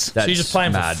 what? So you're just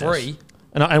playing madness. for free.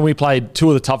 And we played two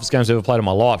of the toughest games I've ever played in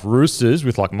my life. Roosters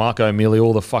with like Marco O'Mealy,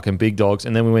 all the fucking big dogs.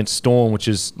 And then we went Storm, which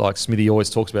is like Smithy always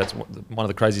talks about. It's one of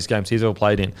the craziest games he's ever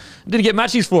played in. Didn't get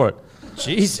matches for it.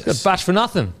 Jesus. Got bashed for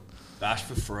nothing. Bash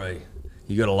for free.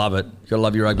 You got to love it. You got to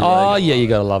love your rugby Oh, league. yeah, you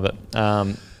got to love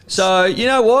it. So, you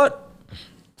know what?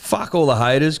 Fuck all the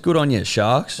haters. Good on you,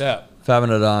 Sharks. Yeah. For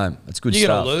having it at home. It's good You're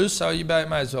stuff. going to lose, so you may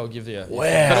as well give the...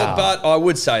 Wow. But I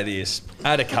would say this.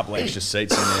 Add a couple extra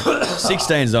seats in there.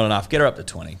 16's not enough. Get her up to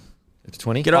 20. It's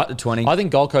 20. Get up to 20. I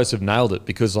think Gold Coast have nailed it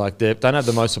because like they don't have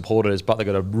the most supporters, but they've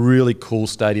got a really cool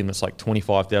stadium that's like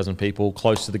 25,000 people,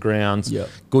 close to the grounds, Yep.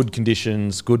 good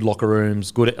conditions, good locker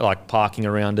rooms, good like parking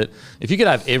around it. If you could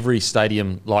have every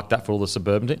stadium like that for all the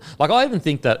suburban teams, like I even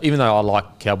think that even though I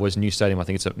like Cowboys' new stadium, I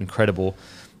think it's incredible.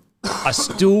 I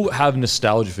still have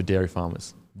nostalgia for dairy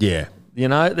farmers. Yeah. You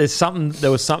know, there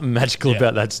was something magical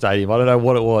about that stadium. I don't know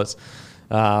what it was.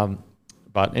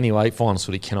 But anyway, finals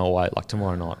footy, cannot wait. Like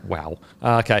tomorrow night. Wow.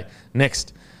 Okay,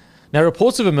 next. Now,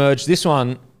 reports have emerged. This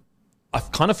one, I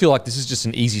kind of feel like this is just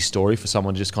an easy story for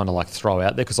someone to just kind of like throw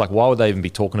out there because like why would they even be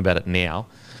talking about it now?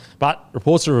 But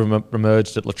reports have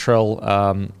emerged that Latrell,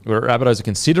 where Rabbitohs are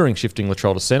considering shifting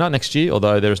Latrell to centre next year,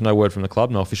 although there is no word from the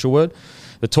club, no official word.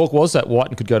 The talk was that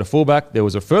Whiten could go to fullback. There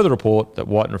was a further report that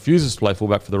Whiten refuses to play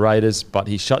fullback for the Raiders, but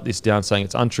he shut this down, saying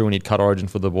it's untrue and he'd cut oranges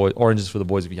for the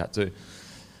boys if he had to.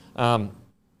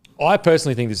 I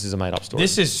personally think this is a made-up story.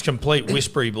 This is complete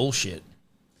whispery bullshit.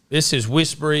 This is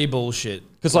whispery bullshit.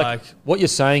 Because like what you're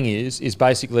saying is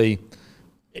basically,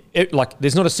 like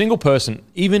there's not a single person,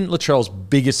 even Latrell's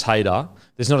biggest hater,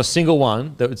 there's not a single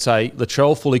one that would say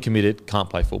Latrell fully committed can't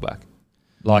play fullback.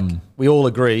 Like we all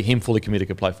agree, him fully committed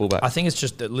could play fullback. I think it's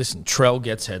just that, listen, Trell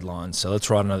gets headlines, so let's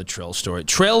write another Trell story.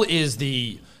 Trell is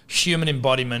the human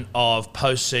embodiment of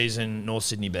postseason North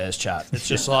Sydney Bears chat. It's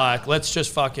just like, let's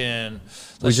just fucking...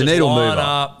 He's a needle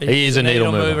mover. He is a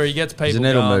needle mover. He gets people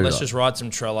needle going. mover. Let's just write some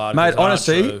Trell articles. Mate, that aren't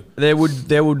honestly, true. there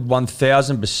would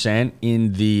 1,000%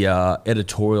 in the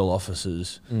editorial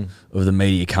offices of the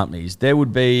media companies, there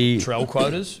would be Trell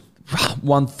quotas?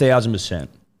 1,000%.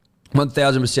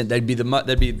 1,000%. They'd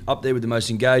be up there with the most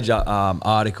engaged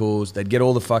articles. They'd get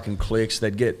all the fucking clicks.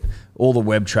 They'd get all the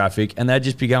web traffic, and they'd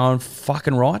just be going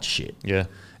fucking right shit. Yeah.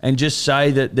 And just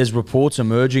say that there's reports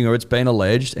emerging or it's been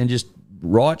alleged, and just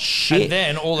write shit. And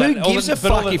then Who gives a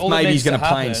fuck if maybe he's going to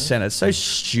play in centre? It's so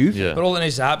stupid. Yeah. But all that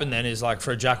needs to happen then is like for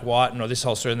a Jack Whiten or this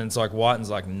whole story, and then it's like Whiten's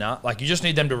like, nah. Like you just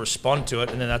need them to respond to it,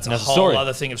 and then that's a whole story.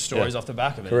 other thing of stories off the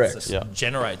back of it. Correct. It just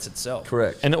generates itself.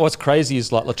 Correct. And what's crazy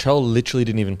is like Latrell literally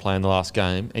didn't even play in the last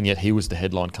game, and yet he was the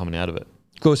headline coming out of it.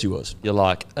 Of course he was. You're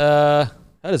like, how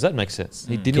does that make sense?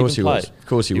 He didn't even play. Of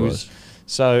course he was.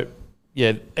 So,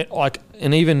 yeah,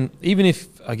 and even if,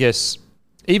 I guess,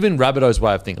 even Rabbitoh's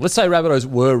way of thinking, let's say Rabbitohs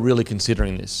were really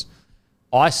considering this,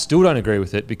 I still don't agree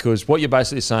with it, because what you're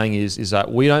basically saying is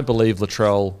that we don't believe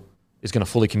Latrell is going to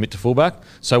fully commit to fullback,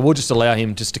 so we'll just allow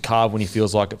him just to carve when he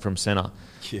feels like it from centre.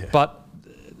 Yeah. But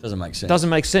doesn't make sense. Doesn't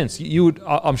make sense.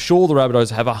 I'm sure the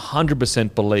Rabbitohs have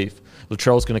 100% belief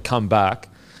Latrell's going to come back.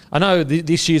 I know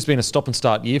this year's been a stop and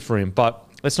start year for him, but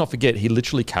let's not forget he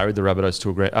literally carried the Rabbitohs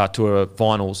to a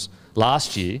finals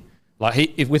last year.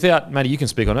 Like without Matty, you can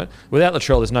speak on it. Without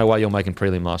Latrell, there's no way you're making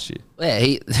prelim last year.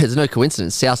 Yeah, there's no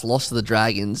coincidence. South lost to the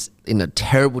Dragons in a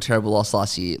terrible, terrible loss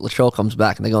last year. Latrell comes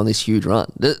back and they go on this huge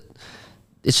run.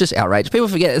 It's just outrageous. People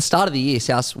forget at the start of the year,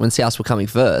 when South were coming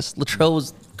first, Latrell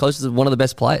was close to one of the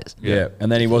best players. Yeah,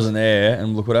 and then he wasn't there,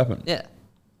 and look what happened. Yeah,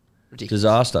 ridiculous.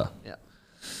 Disaster. Yeah.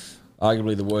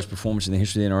 Arguably the worst performance in the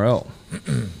history of the NRL.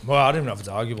 Well, I don't even know if it's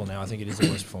arguable now. I think it is the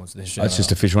worst performance in the history. That's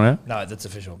just official now? No, that's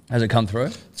official. Has it come through?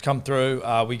 It's come through.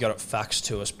 We got it faxed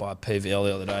to us by PVL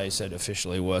the other day. He said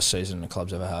officially worst season the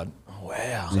club's ever had.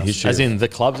 Wow. In As in the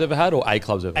club's ever had or a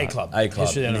club's ever had? A club. A club.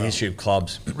 History of In the NRL. history of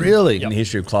clubs. Really? In the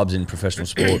history of clubs in professional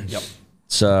sport. Yep.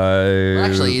 So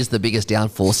Actually, is the biggest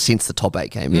downfall since the top 8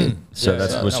 came in. So Yeah,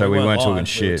 that's no, so we weren't lying. talking We were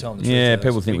shit. telling the truth Yeah, to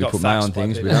people us. think we got put mail faxed on by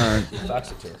things. We people. don't. He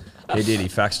faxed it to us. He did. He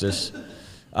faxed us.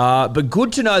 But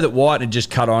good to know that White had just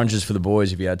cut oranges for the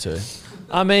boys if he had to.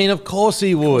 I mean, of course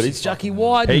he would. It's Jackie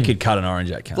White. He could cut an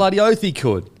orange at cunt. Bloody oath he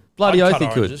could. Bloody I'd oath cut he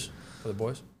could. oranges for the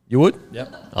boys. You would?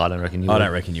 Yep. I don't reckon you would. I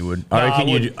don't reckon you would. No, I reckon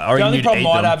would. you'd. I The reckon only you'd problem eat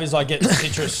I'd them. have is like getting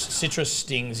citrus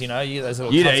stings. You know, those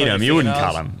little You'd cuts eat on them. your You wouldn't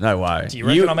fingernails. cut them. No way. Do you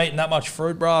reckon I'm eating that much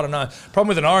fruit, bro? I don't know. Problem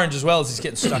with an orange as well is it's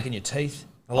getting stuck in your teeth.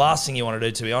 The last thing you want to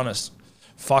do, to be honest.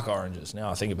 Fuck oranges. Now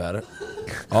I think about it.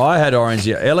 I had orange.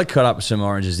 Yeah, Ella cut up some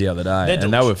oranges the other day, They're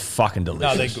and they delicious. were fucking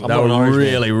delicious. they're good. They I'm not an were orange man.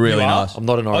 really, really You are? nice. I'm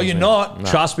not an orange Oh, you're man. not? No.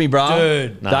 Trust me, bro.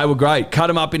 Dude. They were great. Cut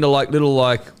them up into like little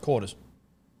Quarters.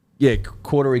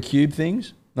 quartery cube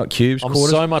things, not cubes. I'm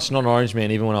quarters. so much not an orange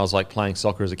man. Even when I was like playing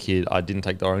soccer as a kid, I didn't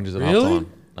take the oranges at Really? half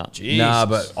time. Nah. Jesus. Nah,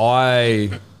 but I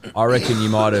reckon you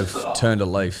might have turned a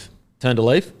leaf. Turned a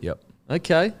leaf? Yep.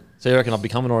 Okay. So you reckon I've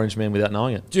become an orange man without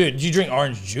knowing it? Dude, do you drink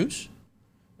orange juice?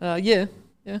 Yeah.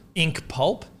 Yeah. Ink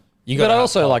pulp? You But gotta I have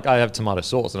also pulp. I have tomato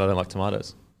sauce and I don't like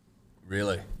tomatoes.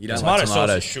 Really? You don't Tomato like sauce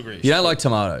tomatoes? is sugary. You don't like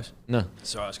tomatoes? No.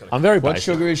 Sorry, I just gotta I'm very What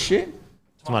basic. sugar is shit?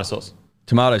 Tomato sauce.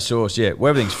 Tomato sauce. Yeah. Well,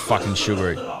 everything's fucking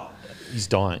sugary. He's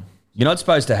dying. You're not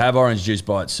supposed to have orange juice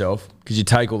by itself because you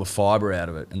take all the fiber out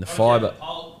of it, and the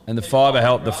fiber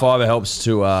helps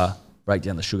to break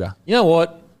down the sugar. You know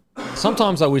what?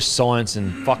 Sometimes I wish science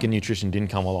and fucking nutrition didn't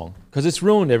come along because it's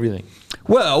ruined everything.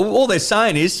 Well, all they're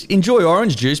saying is enjoy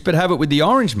orange juice, but have it with the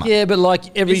orange, mate. Yeah, but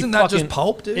like every Isn't that just fucking-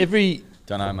 pulp, dude?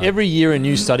 Dunno, mate. Every year a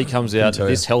new study comes out tell that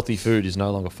you. this healthy food is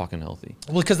no longer fucking healthy.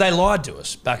 Well, because they lied to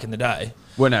us back in the day.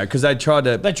 Well, no, because they tried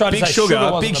to. They tried to big say sugar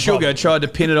wasn't Big the sugar problem. tried to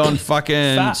pin it on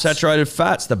fucking Fats. saturated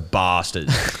fats. The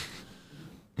bastards.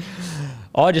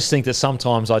 I just think that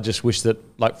sometimes I just wish that,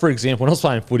 like, for example, when I was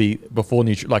playing footy before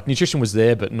nutrition was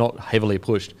there, but not heavily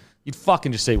pushed, you'd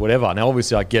fucking just eat whatever. Now,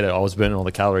 obviously, I get it. I was burning all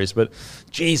the calories, but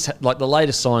geez, like the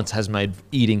latest science has made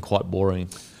eating quite boring.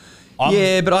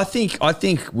 Yeah, but I think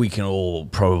we can all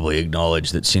probably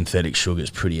acknowledge that synthetic sugar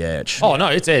is pretty edge. Oh no,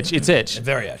 it's edge, it's edge.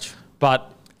 Very edge.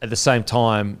 But at the same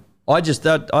time, I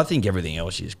think everything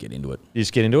else you just get into it. you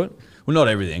just get into it. Well, not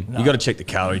everything. You got to check the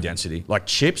calorie density. Like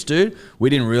chips, dude. We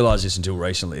didn't realize this until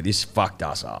recently. This fucked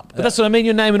us up. But that's what I mean.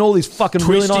 You're naming all these fucking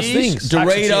really nice Twisties, things.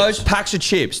 Doritos, packs of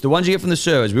chips. The ones you get from the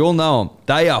servers. We all know them.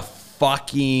 They are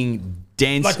fucking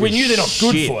dense. Like, we as knew they're not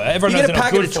good shit. for you. Everyone You knows get a they're not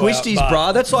packet good of for you, Twisties, but-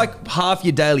 bruh. That's like half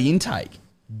your daily intake.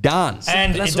 Done.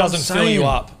 And That's it what I'm doesn't fill you saying.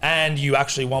 up. And you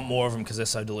actually want more of them because they're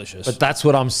so delicious. But that's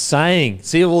what I'm saying.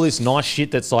 See all this nice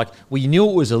shit that's like, well, you knew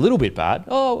it was a little bit bad.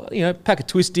 Oh, you know, pack of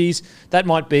twisties. That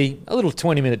might be a little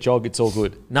 20-minute jog. It's all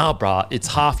good. Nah, bruh. It's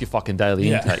half your fucking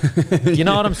daily intake. You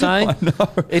know what I'm saying? I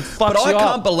know. It fucks But I you up.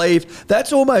 can't believe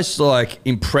that's almost like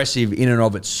impressive in and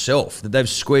of itself that they've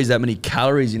squeezed that many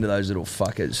calories into those little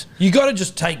fuckers. You got to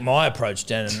just take my approach,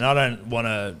 Dan, and I don't want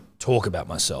to talk about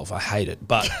myself. I hate it.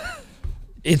 But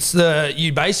it's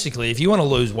you basically, if you want to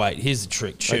lose weight, here's the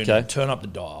trick. Tune in, turn up the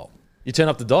dial. You turn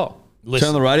up the dial. Listen,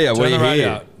 Turn the radio. Turn What the do you radio.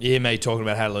 hear? You hear me talking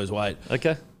about how to lose weight.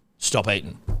 Okay. Stop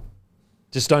eating.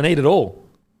 Just don't eat at all.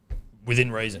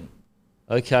 Within reason.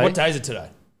 Okay. What day is it today?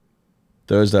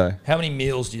 Thursday. How many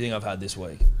meals do you think I've had this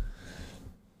week?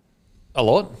 A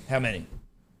lot. How many?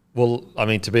 Well, I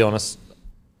mean, to be honest,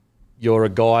 you're a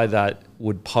guy that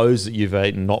would pose that you've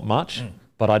eaten not much,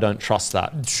 but I don't trust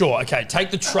that. Sure. Okay.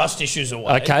 Take the trust issues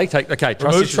away. Okay. Trust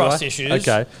Remove issues trust away. issues.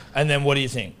 Okay. And then what do you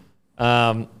think? 3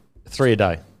 a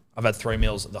day. I've had 3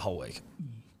 meals the whole week.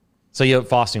 So you're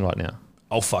fasting right now.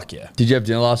 Oh, fuck yeah. Did you have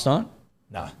dinner last night?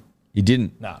 No. You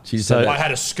didn't. No. She just So- said I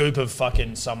had a scoop of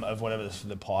fucking some of whatever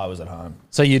the pie was at home.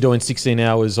 So you're doing 16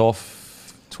 hours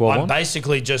off, 12 I'm on?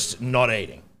 basically just not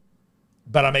eating.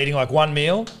 But I'm eating like one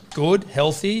meal, good,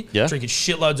 healthy, Yeah. drinking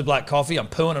shitloads of black coffee. I'm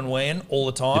pooing and weeing all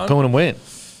the time. Pulling and when?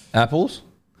 apples.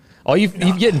 Oh, you're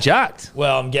getting jacked.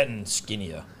 Well, I'm getting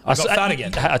skinnier. I got fat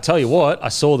again. I tell you what, I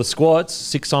saw the squats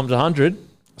 6 times 100.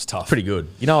 It's tough. Pretty good.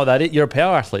 You know what that is? You're a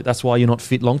power athlete. That's why you're not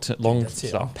fit long That's it.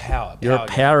 stuff. I'm power. You're a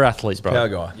power athlete, bro. Power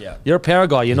guy. Yeah. You're a power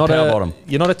guy. You're not power a bottom.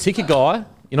 You're not a ticker guy.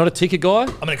 You're not a ticker guy.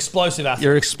 I'm an explosive athlete.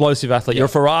 You're an explosive athlete. You're a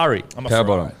Ferrari. I'm a Power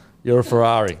Ferrari. bottom. You're a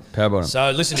Ferrari. Power bottom.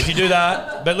 So listen, if you do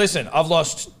that, but listen, I've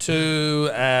lost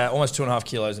almost 2.5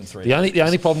 kilos in 3 days. The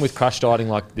only problem with crash dieting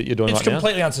like that you're doing It's right now.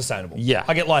 completely unsustainable. Yeah.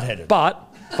 I get lightheaded. But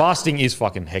fasting is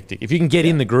fucking hectic. If you can get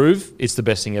in the groove, it's the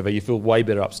best thing ever. You feel way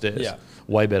better upstairs. Yeah.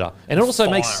 Way better. And it also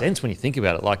makes Fire. sense when you think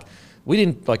about it. Like, we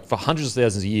didn't, like, for hundreds of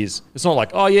thousands of years, it's not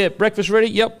like, oh, yeah, breakfast ready?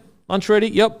 Yep. Lunch ready?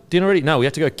 Yep. Dinner ready? No, we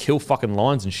have to go kill fucking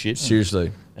lions and shit.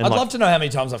 Seriously. And I'd like, love to know how many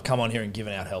times I've come on here and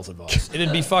given out health advice.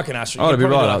 It'd be fucking astronomical. Oh, it'd be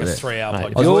Probably right like up a there. 3-hour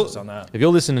mate, podcast on that. if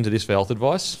you're listening to this for health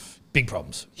advice, Big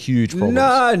problems. huge problems.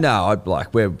 No, I'd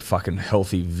like we're fucking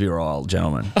healthy, virile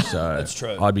gentlemen. So That's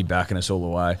true. I'd be backing us all the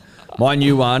way. My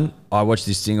new one, I watched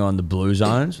this thing on the blue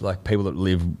zones, like people that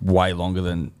live way longer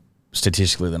than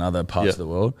statistically than other parts Yeah. of the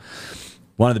world.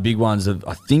 One of the big ones that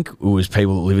I think it was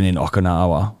people living in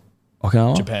Okinawa,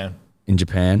 Japan. in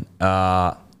Japan.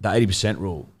 The 80%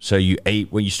 rule. So you eat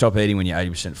when you stop eating when you're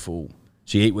 80% full.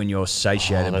 So you eat when you're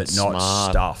satiated but that's not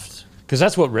smart. stuffed. Because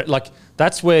that's what,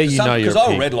 that's where you know you're Because I'll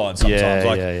peak. redline sometimes. Yeah,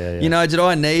 like, yeah. you know, did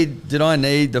I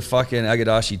need the fucking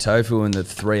agadashi tofu and the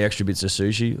 3 extra bits of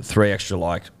sushi? 3 extra,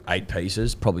 like 8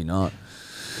 pieces? Probably not.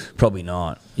 Probably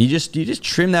not. You just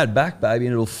trim that back, baby,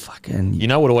 and it'll fucking You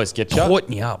know what always gets you?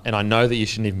 Tighten you up. And I know that you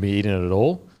shouldn't even be eating it at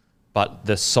all, but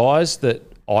the size that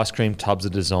ice cream tubs are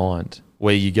designed,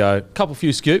 where you go, a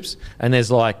few scoops, and there's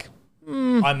like,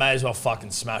 I may as well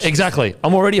fucking smash it. exactly,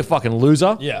 I'm already a fucking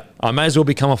loser. Yeah. I may as well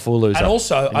become a full loser. And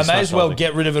also, And I you may smash as well something.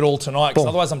 get rid of it all tonight because Boom.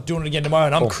 otherwise I'm doing it again tomorrow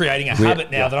and I'm creating a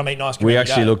habit now that I'm eating ice cream We every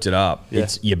actually day. looked it up. Yeah.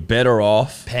 You're better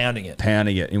off Pounding it.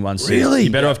 pounding it in one sitting. Really?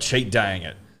 You're better off cheat daying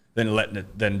it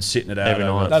than sitting it out Every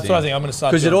over night. a That's what I thing. think I'm going to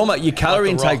start Because it doing. almost your calorie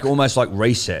Like The intake Rock. almost like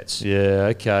resets. Yeah,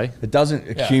 okay. It doesn't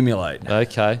accumulate.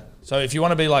 Okay. So if you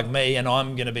want to be like me and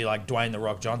I'm going to be like Dwayne The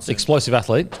Rock Johnson, Explosive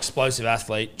athlete. explosive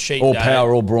athlete, cheat All day.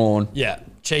 power, all brawn. Yeah.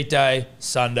 Cheat day,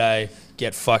 Sunday,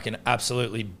 get fucking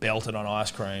absolutely belted on ice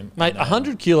cream. Mate, And,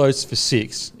 100 kilos for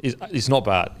 6 is not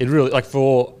bad. It really, like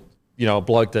for, a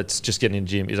bloke that's just getting in the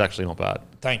gym is actually not bad.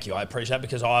 Thank you. I appreciate that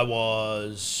because I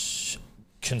was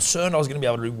concerned I was going to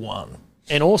be able to do 1.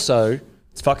 And also,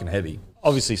 It's fucking heavy.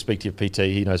 obviously speak to your PT,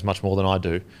 he knows much more than I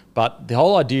do. But the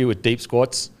whole idea with deep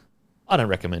squats, I don't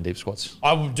recommend deep squats.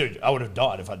 I would have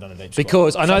died if I'd done a deep squat.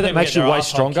 Because I know Some that people makes get you their way arsehole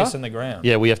stronger. kissing the ground.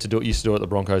 Yeah, we used to do it at the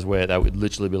Broncos where they would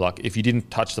literally be like, if you didn't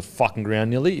touch the fucking ground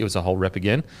nearly, it was a whole rep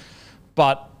again.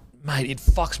 But, mate, it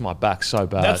fucks my back so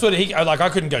bad. That's what I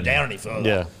couldn't go down any further.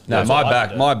 Yeah. No, That's my what I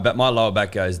back, did. my lower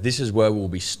back goes, this is where we'll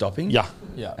be stopping. Yeah.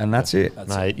 Yeah. And that's it.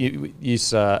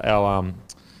 Mate, our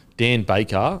Dan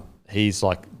Baker, he's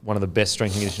like one of the best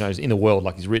strength and conditioners in the world.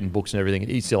 Like he's written books and everything. And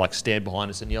he used to like stand behind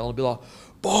us and yell and be like,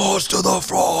 "Balls to the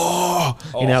floor!"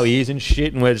 in our ears and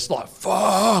shit. And we're just like,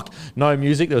 "Fuck!" No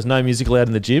music. There was no music allowed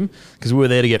in the gym because we were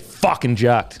there to get fucking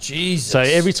jacked. Jesus. So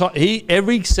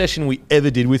every session we ever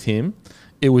did with him,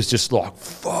 it was just like,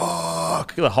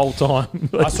 "Fuck!" the whole time.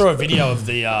 I saw a video of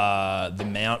the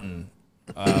mountain.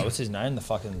 What's his name? The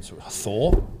fucking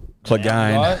Thor?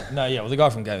 Clegane. No, yeah, well, the guy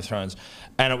from Game of Thrones.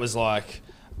 And it was like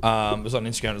it was on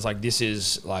Instagram. It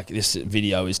was like, this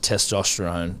video is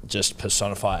testosterone just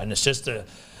personified, and it's just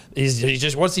he's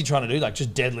just, what's he trying to do? Like,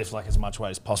 just deadlift like as much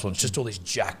weight as possible. And it's just all these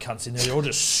jack cunts in there. They're all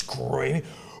just screaming.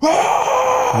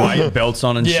 Weight belts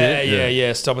on and shit.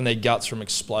 Yeah, stopping their guts from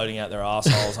exploding out their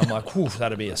assholes. I'm like, whew,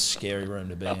 that'd be a scary room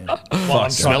to be in.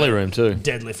 Smelly room too.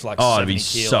 Deadlift like Oh, 70 it'd be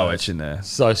kilos. so itch in there.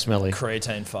 So smelly.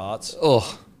 Creatine farts.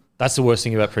 Oh, that's the worst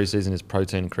thing about preseason is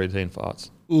protein and creatine farts.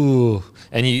 Ooh,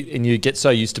 and you get so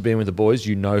used to being with the boys,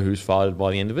 you know who's farted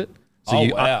by the end of it. So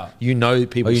wow. You know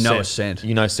people. You know a scent.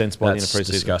 You know scents by the end of That's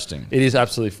preseason. disgusting. It is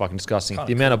absolutely fucking disgusting. Kinda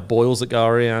The amount of boils that go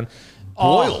around.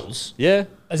 Boils? Yeah,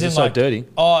 As it's in so like dirty.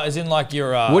 Oh, as in like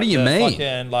your What do you mean?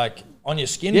 Fucking like on your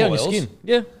skin Yeah, on boils. your skin.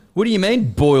 Yeah. What do you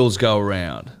mean boils go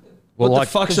around? Well, What like-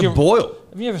 the fuck's 'cause a you're- boil?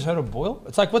 Have you ever heard of boil?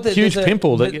 It's like what the Huge there's a-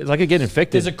 pimple. the- Like it get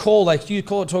infected. There's a call, like you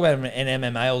talk about it in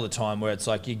MMA all the time, where it's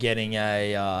like you're getting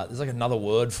there's like another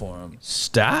word for them.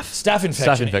 Staph? Staph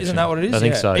infection. Isn't that what it is? I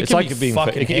think Yeah. so. It It's can like be it being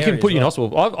fucking it can hairy put you in as well.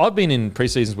 hospital. I've been in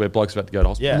pre-seasons where blokes have had to go to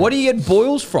hospital. Yeah. What do you get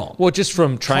boils from? Well, just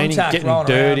from training, Contact, getting rolling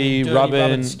dirty, around,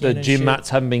 rubbing, skin the and gym shit. mats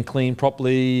haven't been cleaned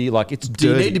properly. Like it's Do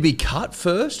you dirty. need to be cut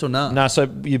first or not? No, so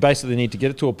you basically need to get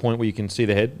it to a point where you can see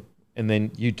the head, and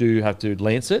then you do have to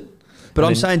lance it. But And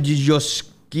I'm then- saying, does your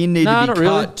skin need Nah, to not be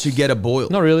really. cut to get a boil?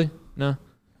 Not really. No,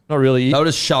 not really. They'll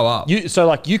just show up. So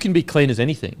like you can be clean as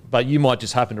anything, but you might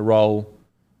just happen to roll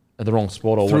at the wrong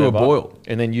spot or Through a whatever. boil.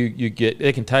 And then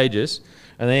they're contagious.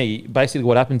 And then basically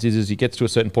what happens is you get to a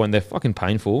certain point, they're fucking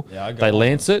painful. Yeah, I got they one.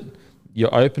 lance it, you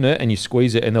open it and you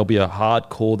squeeze it, and there'll be a hard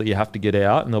core that you have to get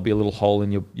out, and there'll be a little hole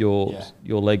in your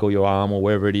leg or your arm or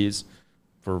wherever it is.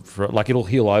 For like it'll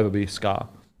heal over, be a scar.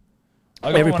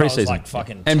 I got every one when I was, preseason. like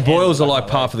fucking and 10 boils are back like in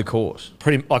my par life. for the course.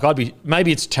 Pretty like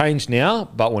maybe it's changed now,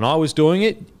 but when I was doing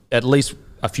it, at least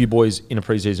a few boys in a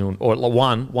preseason or like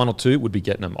one or two would be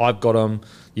getting them. I've got them.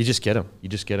 You just get them.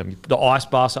 The ice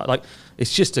baths, like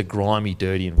it's just a grimy,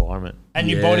 dirty environment. And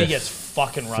your Yeah, body gets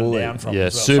fucking run fully. down from Yeah, it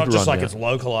as well. super It's not just run like down. it's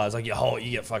localized. Like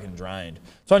you get fucking drained.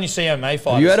 So on your CMA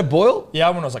fight. You had a boil? Yeah,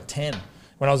 when I was like 10.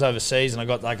 When I was overseas and I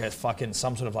got like a fucking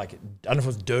some sort of like, I don't know if it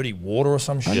was dirty water or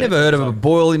some shit. I've never heard of a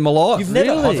boil in my life. You've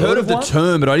never I've heard of the one?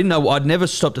 term, but I didn't know. I'd never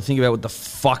stopped to think about what the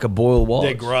fuck a boil was.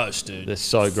 They're gross, dude. They're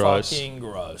so gross. Fucking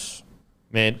gross.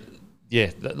 Man,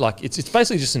 yeah, like it's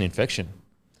basically just an infection.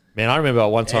 Man, I remember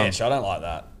one time. I don't like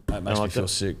that. That makes like me feel that?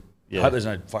 sick. Yeah. I hope there's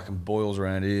no fucking boils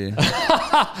around here.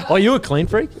 Oh, you a clean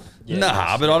freak?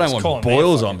 Nah, but I don't calling want me a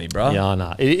boils fucking- on me, bro. Yeah,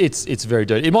 no, it's very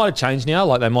dirty. It might have changed now.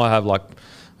 Like they might have like,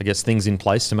 I guess things in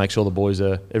place to make sure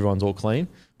everyone's all clean.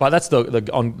 But that's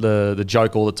the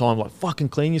joke all the time. Like fucking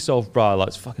clean yourself, bro. Like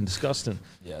it's fucking disgusting.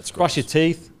 Yeah, it's Brush your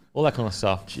teeth, all that kind of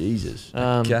stuff. Jesus.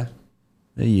 Okay.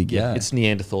 There you go. Yeah, it's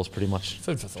Neanderthals pretty much.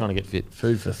 Food for thought. Trying to get fit.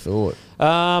 food for thought.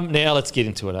 Now let's get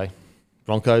into it, eh?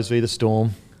 Broncos v the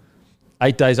Storm.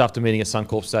 8 days after meeting at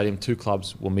Suncorp Stadium, two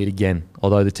clubs will meet again.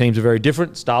 Although the teams are very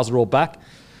different, stars are all back.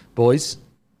 Boys,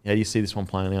 how do you see this one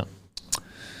playing out?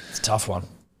 It's a tough one.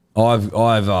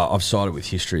 I've sided with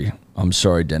history. I'm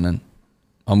sorry, Denon.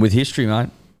 I'm with history, mate.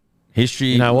 History.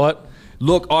 You know what?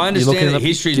 Look, I looking understand in that the-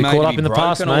 history's you're made caught to up be in the broken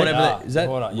past, or mate. whatever. Ah, Is that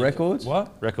hold on, you- records?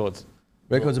 What? Records.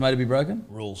 Records are made to be broken?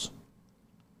 Rules.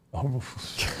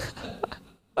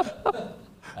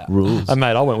 Rules.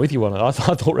 Mate, I went with you on it. I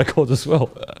thought records as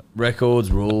well.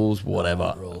 Records, rules,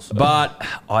 whatever. Rules. But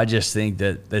I just think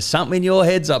that there's something in your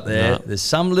heads up there. No. There's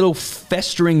some little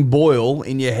festering boil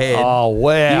in your head. Oh,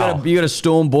 wow. You got a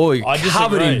Storm boil. I You're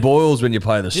covered disagree. in boils when you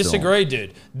play the Storm. Disagree,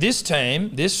 dude. This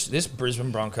team, this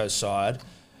Brisbane Broncos side,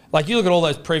 like you look at all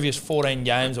those previous 14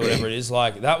 games or whatever it is,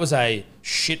 like that was a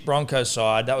shit Broncos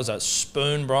side. That was a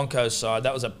spoon Broncos side.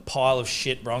 That was a pile of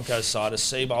shit Broncos side. A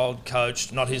Seabold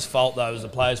coach, not his fault though, it was the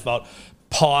players' fault.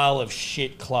 Pile of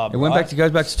shit club. It went right?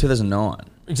 goes back to 2009.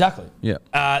 Exactly. Yeah.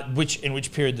 In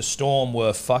which period the Storm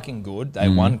were fucking good. They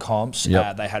won comps.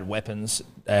 Yep. They had weapons.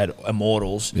 They had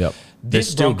immortals. Yep. They're This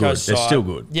still Broncos good. They're side- still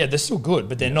good. Yeah, they're still good,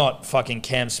 but they're not fucking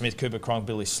Cam Smith, Cooper Cronk,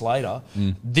 Billy Slater.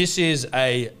 Mm. This is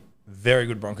a very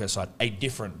good Broncos side, a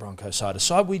different Broncos side, a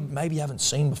side we maybe haven't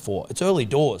seen before. It's early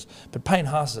doors, but Payne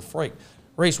Haas is a freak.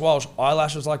 Reece Walsh,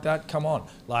 eyelashes like that, come on.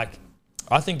 Like,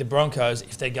 I think the Broncos,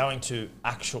 if they're going to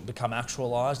become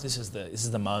actualised, this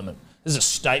is the moment. This is a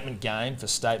statement game for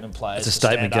statement players. It's a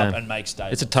statement to stand game. up and make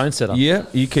statements. It's a tone setter. Yeah,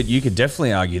 you could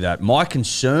definitely argue that. My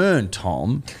concern,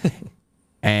 Tom,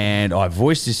 and I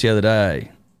voiced this the other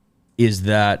day, is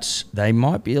that they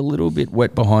might be a little bit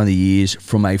wet behind the ears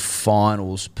from a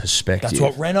finals perspective. That's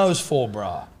what Renault's for,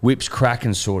 bruh. Whips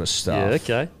cracking sort of stuff. Yeah,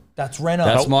 okay. That's Renault.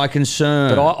 That's my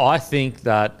concern. But I think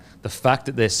that the fact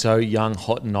that they're so young,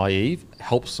 hot, and naive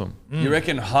helps them. You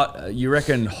reckon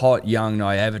hot, young,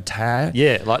 naivete?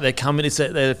 Yeah, like they're coming. It's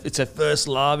their first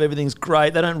love. Everything's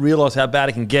great. They don't realise how bad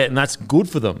it can get, and that's good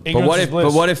for them. But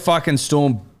what if fucking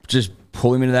Storm just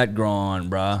pull him into that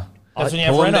grind, bruh? That's when you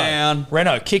have pull him Reno. down.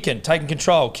 Reno kicking, taking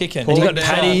control, kicking. And you Pull got it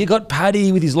down. Paddy. You got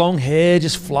Paddy with his long hair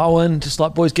just flowing, just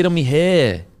like, boys, get on me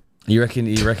hair. You reckon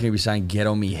he'd be saying, "Get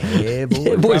on me hair, boy."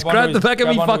 Yeah, boys, Grab grab onto the his- back of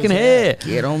grab me onto fucking his hair.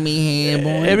 Get on me hair,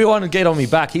 boy. Everyone would get on me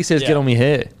back. He says, Yeah. get on me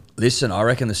hair. Listen, I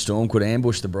reckon the Storm could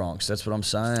ambush the Bronx. That's what I'm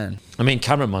saying. I mean,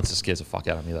 Cameron Munster scares the fuck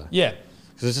out of me, though. Yeah.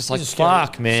 Because it's just like, He's a scary-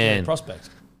 fuck, scary man. prospect.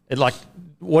 It like,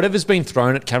 whatever's been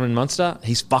thrown at Cameron Munster,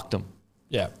 he's fucked him.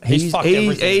 Yeah. He's fucked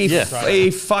everything. He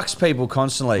fucks people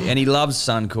constantly, and he loves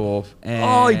Suncorp. And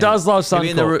Oh, he does love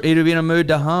Suncorp. He'd be in a mood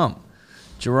to hump.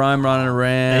 Jerome running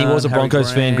around. And he was a Harry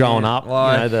Broncos fan Grant, growing up.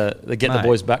 like, you know, the get the mate.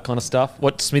 boys back kind of stuff.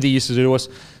 What Smithy used to do to us.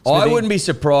 I Smithy- wouldn't be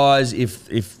surprised if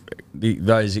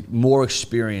those more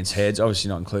experienced heads, obviously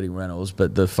not including Reynolds,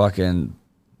 but the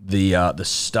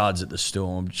studs at the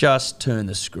Storm just turn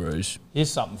the screws. Here's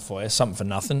something for you, something for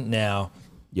nothing. Now,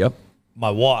 Yep.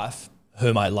 my wife,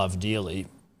 whom I love dearly,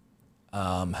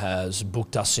 has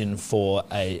booked us in for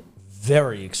a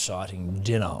very exciting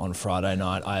dinner on Friday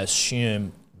night. I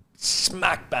assume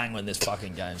smack bang when this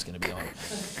fucking game's going to be on.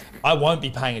 I won't be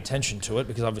paying attention to it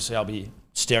because obviously I'll be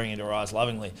staring into her eyes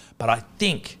lovingly. But I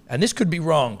think, and this could be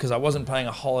wrong because I wasn't paying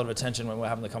a whole lot of attention when we were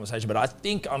having the conversation, but I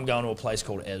think I'm going to a place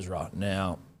called Ezra.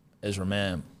 Now, Ezra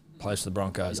Mam plays for the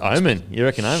Broncos. Omen. You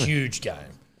reckon Omen? Huge game.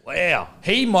 Wow.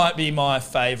 He might be my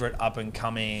favourite up and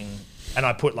coming, and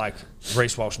I put like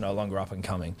Reece Walsh no longer up and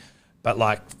coming, but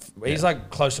like he's like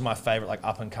close to my favourite like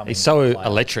up and coming. He's so player.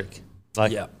 electric.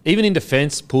 Like Yeah. even in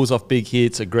defence, pulls off big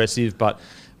hits, aggressive. But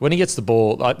when he gets the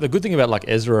ball, like the good thing about like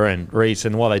Ezra and Reece,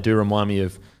 and why they do remind me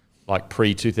of like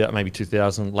pre-2000, maybe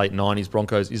 2000, late 90s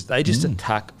Broncos, is they just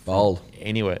attack from Bold.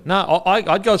 anywhere. No,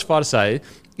 I'd go as far to say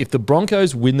if the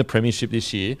Broncos win the premiership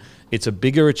this year, it's a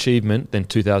bigger achievement than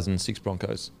 2006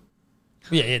 Broncos.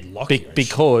 Yeah, he had Lockyer.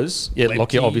 Because Lemke,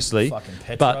 Lockyer obviously, fucking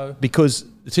Petro. but because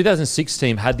the 2006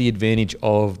 team had the advantage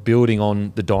of building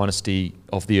on the dynasty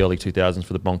of the early 2000s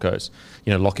for the Broncos.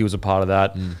 You know, Lockyer was a part of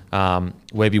that.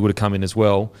 Webby would have come in as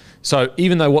well. So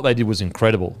even though what they did was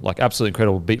incredible, like absolutely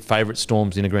incredible, beat favourite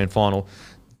Storms in a grand final,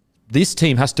 this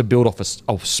team has to build off a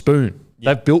spoon.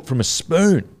 Yeah. They've built from a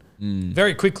spoon.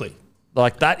 very quickly.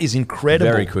 Like, that is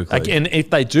incredible. Very quickly. Like, and if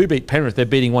they do beat Penrith, they're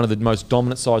beating one of the most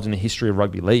dominant sides in the history of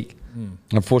rugby league.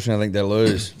 Unfortunately, I think they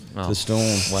lose to the Storm.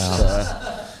 Wow.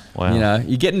 So, Wow. you know,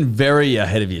 you're getting very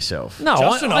ahead of yourself. No,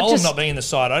 Justin I Olam just, not being in the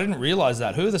side, I didn't realise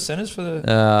that. Who are the centres for the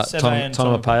Seve and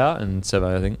Tonopaya and Seve,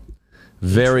 I think.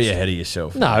 Very ahead of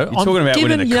yourself. No, you're I'm talking about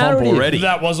winning the giving comp narrative. already.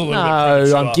 That was a little bit No,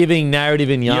 premature. I'm giving narrative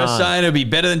and yarn. You're saying it'll be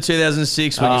better than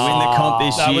 2006 when you win the comp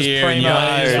this that was year. and primo.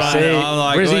 you're No, saying, see, I'm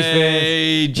like, Brizzy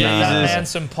hey, Get that Jesus. man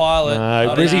some pilot. No, I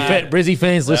don't know. Brizzy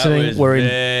fans listening, we're in.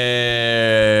 Get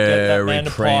that Very man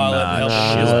to pilot and help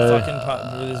him No. with his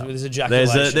fucking with his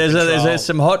ejaculation. There's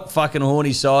some hot fucking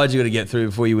horny sides you got to get through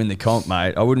before you win the comp,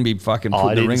 mate. I wouldn't be fucking I putting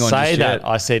the didn't ring on say just that. yet.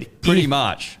 I said Pretty if.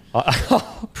 much.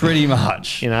 Pretty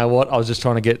much. You know what? I was just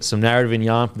trying to get some narrative and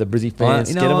yarn for the Brizzy fans,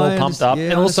 You know, get them all I pumped understand- up. yeah,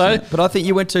 And I also, understand. But I think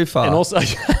you went too far.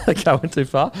 okay, I went too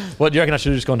far. What do you reckon I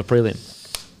should have just gone to prelim?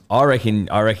 I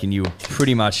reckon you were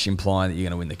pretty much implying that you're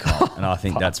going to win the comp, and I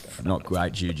think that's not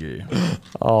great juju.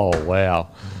 Oh, wow.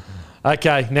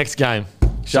 Okay, next game.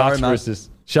 Sorry, Sharks mate. Roosters.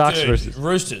 Sharks Dude, Roosters.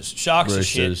 Roosters. Sharks are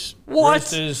shit. Roosters. What?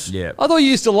 Roosters. Yeah. I thought you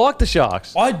used to like the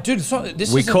Sharks. I dude, it's not,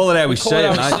 this We isn't- call it how we see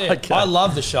it, how mate. Okay. I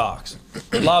love the Sharks.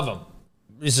 Love them.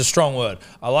 It's a strong word.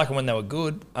 I like them when they were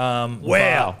good.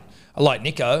 Wow. I like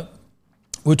Nico.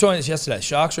 We were talking this yesterday.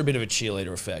 Sharks are a bit of a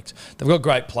cheerleader effect. They've got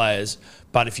great players,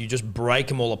 but if you just break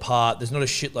them all apart, there's not a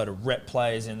shitload of rep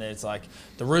players in there. It's like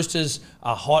the Roosters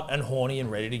are hot and horny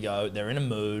and ready to go. They're in a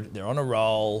mood. They're on a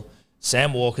roll.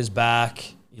 Sam Walker's back.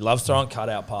 He loves throwing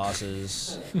cutout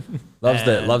passes. Loves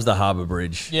the Harbour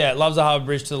Bridge. Yeah, loves the Harbour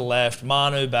Bridge to the left.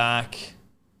 Manu back.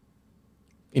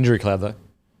 Injury cloud, though.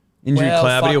 Injury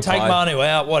cloud, but he'll take play. Manu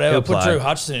out, whatever. He'll Put play. Drew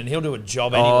Hutchison in. He'll do a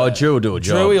job anyway. Oh, Drew will do a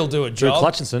job. Drew will do a Drew job.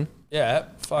 Clutchinson. Yeah,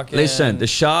 fucking. Listen, the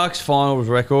Sharks finals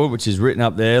record, which is written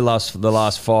up there, the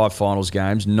last 5 finals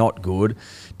games, not good.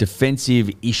 Defensive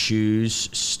issues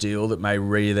still that may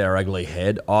rear their ugly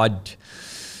head.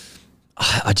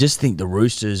 I just think the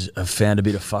Roosters have found a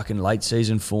bit of fucking late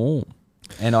season form,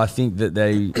 and I think that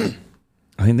they're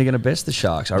going to best the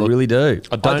Sharks. I really do.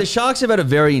 The Sharks have had a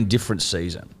very indifferent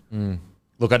season.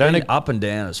 Look, I don't. Been up and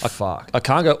down as fuck. I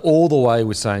can't go all the way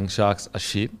with saying Sharks are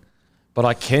shit, But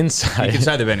I can You say can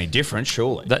say they've been any different,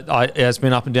 surely. it's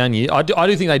been up and down year. I do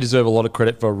think they deserve a lot of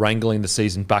credit for wrangling the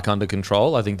season back under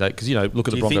control. I think that because look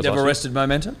at Do the you Broncos. think they've last year. arrested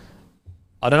momentum?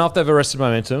 I don't know if they've arrested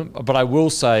momentum, but I will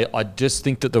say I just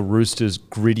think that the Roosters'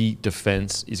 gritty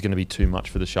defence is going to be too much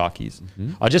for the Sharkies.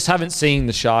 I just haven't seen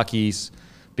the Sharkies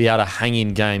be able to hang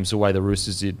in games the way the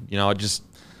Roosters did.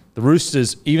 The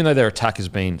Roosters, even though their attack has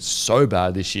been so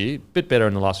bad this year, a bit better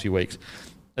in the last few weeks,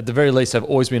 at the very least, they've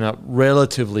always been a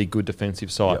relatively good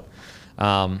defensive side.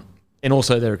 Yep. And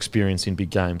also their experience in big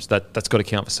games. That's got to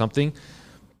count for something.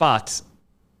 But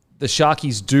the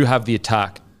Sharkies do have the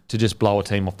attack to just blow a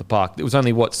team off the park. It was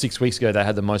only, 6 weeks ago they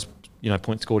had the most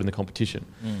points scored in the competition.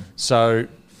 So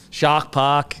Shark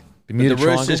Park, Bermuda The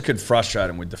Triangle. Roosters could frustrate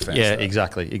them with defence. Yeah, though.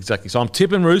 exactly. So I'm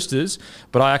tipping Roosters,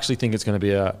 but I actually think it's going to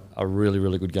be a really,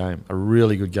 really good game. A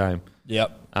really good game.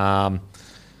 Yep.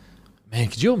 Man,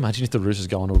 could you imagine if the Roosters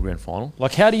go on to a grand final?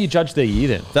 Like, how do you judge their year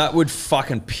then? That would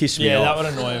fucking piss me Yeah, off. that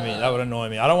would annoy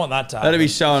me. I don't want that to happen. That'd be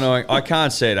so annoying. I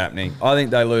can't see it happening. I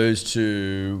think they lose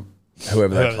to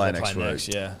whoever they play next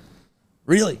week. Yeah.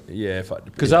 Really? Yeah,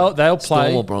 Because they'll play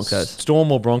Storm or Broncos.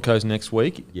 Storm or Broncos next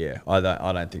week. Yeah, I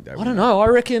don't think they will. I don't know. I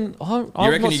reckon. I'm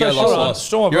reckon not you so go loss, sure. loss?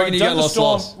 Storm. You reckon you don't get the Storm?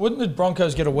 loss? Wouldn't the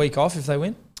Broncos get a week off if they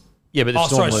win? Yeah, but the Oh,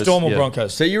 Storm sorry, lose. Storm or Yeah.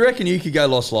 Broncos. So you reckon you could go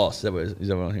loss? Is that what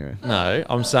I'm hearing? No,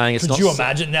 I'm saying it's Could not. you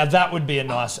imagine? Now that would be a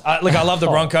nice. Look, I love the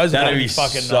Broncos. That'd That'd be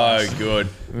fucking so nice. good.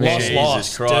 Lost, Jesus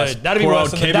lost, Christ. dude. That'd be Poor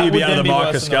worse old than Kevy that. would be Would under the then be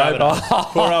worse than the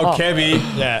microscope. Poor old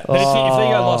Kevy. Yeah, but if they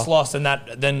go lost,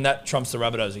 then that trumps the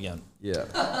Rabbitohs again. Yeah.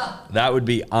 That would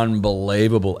be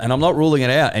unbelievable. And I'm not ruling it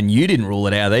out. And you didn't rule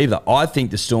it out either. I think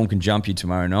the Storm can jump you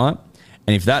tomorrow night.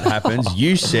 And if that happens,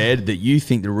 you said that you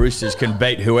think the Roosters can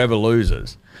beat whoever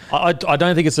loses. I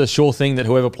don't think it's a sure thing that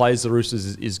whoever plays the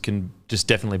Roosters can just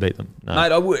definitely beat them. No.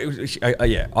 Mate,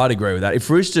 yeah, I'd agree with that. If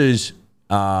Roosters,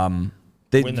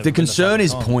 the concern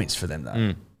is points for them,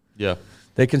 though. Yeah.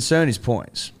 Their concern is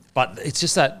points. But it's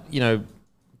just that,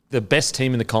 the best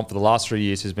team in the comp for the last 3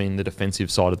 years has been the defensive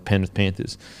side of the Penrith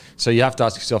Panthers. So you have to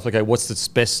ask yourself, okay, what's the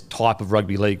best type of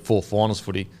rugby league for finals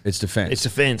footy? It's defence. It's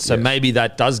defence. So maybe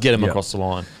that does get him across the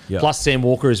line. Yep. Plus Sam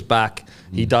Walker is back.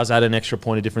 He does add an extra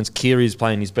point of difference. Kiri's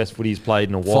playing his best footy he's played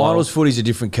in a while. Finals footy's a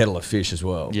different kettle of fish as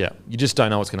well. Yeah. You just don't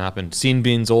know what's going to happen. Sin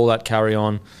bins, all that carry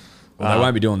on. Well, they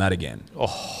won't be doing that again.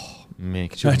 Man,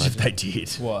 could you Imagine imagine? if they did.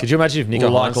 What? Could you imagine if Nico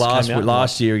Well, like Hines came out?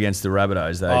 last year against the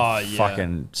Rabbitohs, they yeah.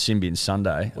 fucking Symbian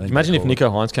Sunday. Imagine if Nico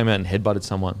Hines came out and headbutted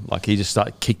someone. Like he just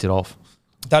kicked it off.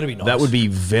 That'd be nice. That would be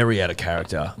very out of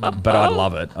character, but I'd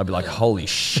love it. I'd be like, holy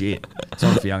shit. It's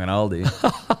on for young and oldie.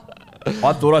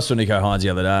 I thought I saw Nico Hines the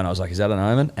other day and I was like, is that an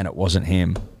omen? And it wasn't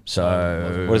him.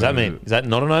 So What does that mean? Is that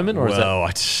not an omen, or is that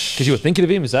because you were thinking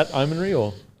of him? Is that omenry,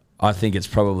 or I think it's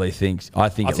probably I think it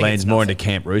think lands it's more nothing. into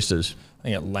Camp Roosters. I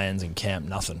think it lands in camp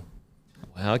nothing.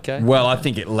 okay? Well, I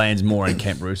think it lands more in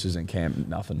Camp Roosters than Camp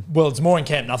Nothing. Well, it's more in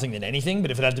camp nothing than anything.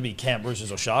 But if it had to be camp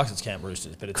Roosters or Sharks, it's camp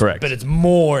Roosters. But it's, Correct. But it's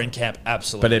more in camp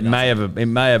absolutely. But it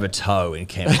may have a toe in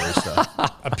Camp Rooster.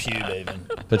 a pube even.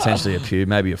 Potentially a pube,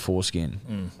 maybe a foreskin.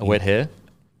 A wet hair.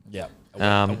 Yeah,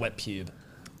 a wet pube.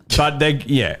 But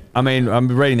I mean, I'm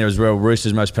reading there as well.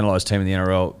 Roosters' most penalised team in the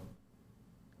NRL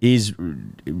is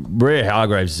Rhea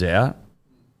Hargraves is out.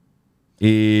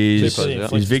 Is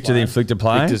Victor the Inflictor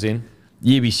playing? Victor's in.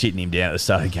 You'd be sitting him down at the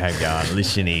start of the game going,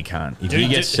 listen here, cunt. If you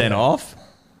get sent off,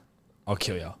 I'll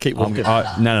kill you. Keep walking.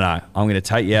 no. I'm going to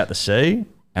take you out to sea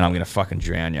and I'm going to fucking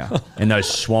drown you in those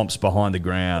swamps behind the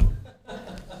ground.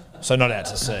 So not out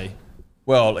to sea.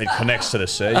 Well, it connects to the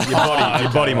sea.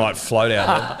 Your body might float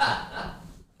out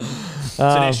there. It's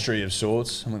an estuary of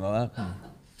sorts, something like that.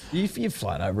 You've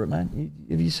flown over it, man.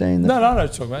 Have you seen that? No,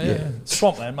 talking about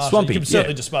swampland. Marshall. Swampy, You can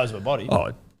certainly yeah. dispose of a body.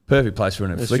 Oh, perfect place for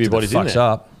an There's a few inflictor that bodies in fucks there.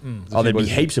 up. Oh, there'd be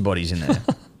bodies in heaps of bodies in there.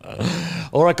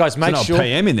 All right, guys, make There's sure. not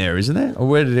PM in there, isn't there? Or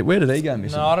where did he go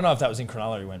missing? No, I don't know if that was in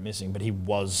Cronulla he went missing, but he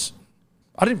was.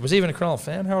 Was he even a Cronulla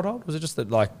fan, Harold Holt? Was it just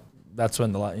that that's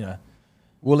when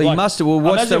Well, he must have. Well,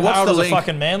 what's the Harold was link? a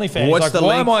fucking Manly fan. What's He's the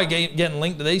like, why link? am I getting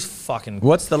linked to these fucking?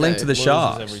 What's the link to the losers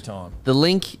Sharks? every time? The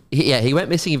link, he went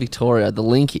missing in Victoria. The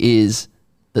link is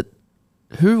that,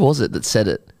 who was it that said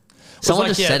it? Someone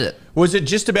just said it. Was it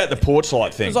just about the porch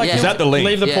light thing? It was like, Is that the link?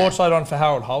 Leave the Yeah. porch light on for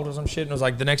Harold Holt or some shit. And it was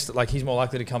like the next, he's more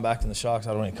likely to come back than the Sharks.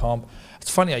 I don't any comp. It's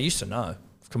funny. I used to know.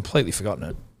 I've completely forgotten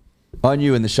it. I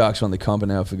knew when the Sharks won the comp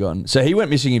and now I've forgotten. So he went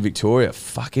missing in Victoria.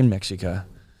 Fucking Mexico.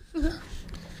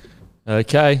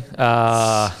 Okay.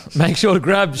 Make sure to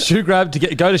go to Shoe Grab to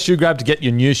get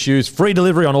your new shoes. Free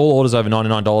delivery on all orders over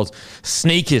 $99.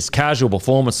 Sneakers, casual,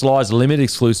 performance, slides, limited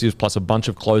exclusives, plus a bunch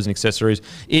of clothes and accessories.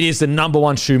 It is the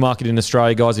 #1 shoe market in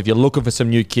Australia, guys. If you're looking for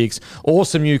some new kicks or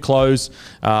some new clothes,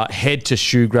 head to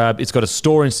Shoe Grab. It's got a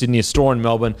store in Sydney, a store in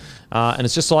Melbourne, and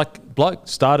it's just like Bloke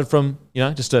started from,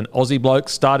 just an Aussie bloke,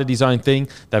 started his own thing.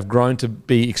 They've grown to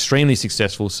be extremely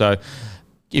successful. So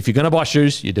if you're going to buy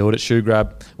shoes, you do it at Shoe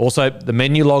Grab. Also, the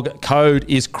menu log code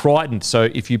is Crichton. So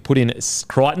if you put in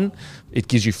Crichton, it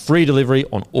gives you free delivery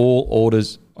on all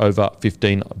orders over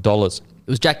 $15. It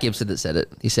was Jack Gibson that said it.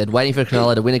 He said, waiting for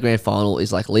Cronulla to win a grand final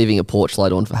is like leaving a porch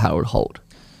light on for Harold Holt.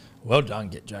 Well done,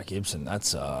 get Jack Gibson.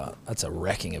 That's a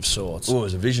wrecking of sorts. Oh, it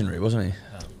was a visionary, wasn't he?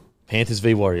 Panthers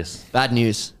v Warriors. Bad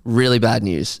news. Really bad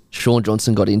news. Sean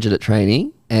Johnson got injured at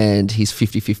training and he's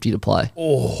 50-50 to play.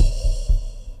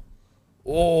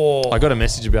 I got a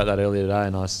message about that earlier today,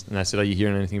 and they said, "Are you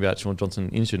hearing anything about Sean Johnson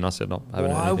injured?" And I said, "No, I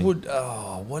haven't heard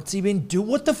anything." What's he been doing?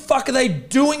 What the fuck are they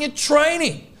doing at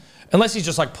training? Unless he's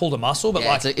just like pulled a muscle, but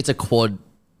Yeah, like it's a quad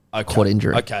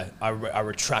injury. Okay, I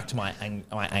retract my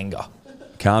anger.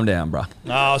 Calm down, bro.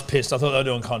 No, I was pissed. I thought they were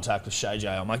doing contact with Shay J.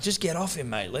 I'm like, just get off him,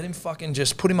 mate. Let him fucking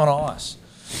just put him on ice.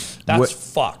 That's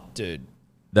fucked, dude.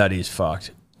 That is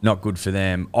fucked. Not good for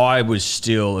them. I was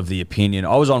still of the opinion.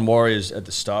 I was on Warriors at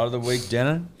the start of the week,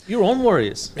 Denon. You're on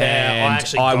Warriors. Yeah,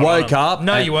 And I woke up.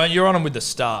 No, and- you weren't. You're on him with the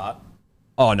start.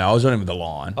 Oh, no, I was on him with the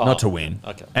line, not to win.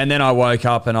 Okay. And then I woke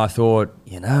up and I thought,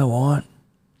 you know what?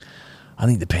 I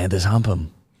think the Panthers hump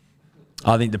them.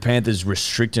 I think the Panthers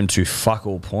restrict them to fuck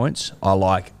all points. I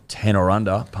like 10 or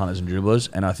under punters and dribblers,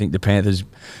 and I think the Panthers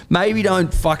maybe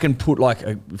don't fucking put like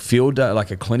a field day,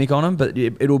 like a clinic on them, but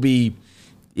it'll be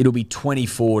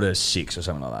 24-6 or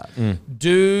something like that.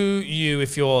 Do you,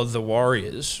 if you're the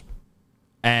Warriors,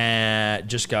 and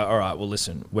just go, all right, well,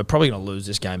 listen, we're probably going to lose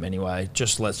this game anyway.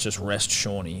 Let's just rest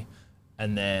Shawnee,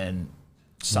 and then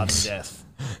sudden death.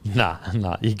 Nah,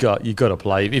 you got to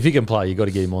play. If he can play, you got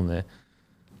to get him on there.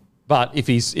 But if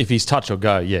he's touch or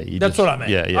go, yeah, That's what I mean.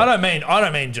 Yeah. I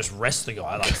don't mean just rest the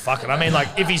guy. Like fuck it. I mean like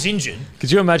if he's injured.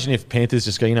 Could you imagine if Panthers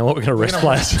just go, you know what, we're going to rest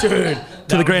players Dude,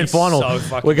 to the grand final.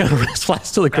 We're going to rest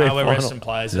players to the grand we're final. resting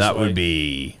players. That would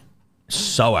be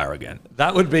so arrogant.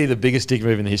 That would be the biggest dick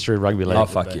move in the history of rugby league. Oh,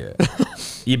 fuck yeah.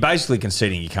 You're basically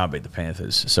conceding you can't beat the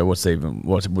Panthers. So what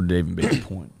would even be the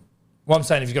point? Well, I'm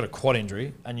saying if you've got a quad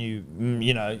injury and you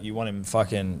want him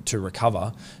fucking to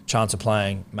recover, chance of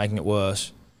playing, making it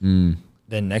worse. Then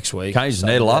next week, can't you just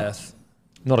needle up?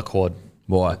 Not a quad.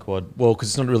 Why? Not a quad. Well, because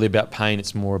it's not really about pain.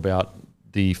 It's more about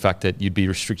the fact that you'd be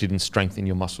restricted in strength in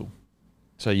your muscle.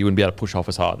 So you wouldn't be able to push off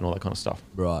as hard and all that kind of stuff.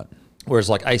 Right. Whereas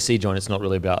like AC joint, it's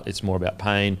more about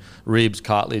pain. Ribs,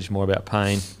 cartilage, more about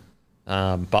pain.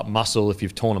 But muscle, if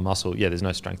you've torn a muscle, yeah, there's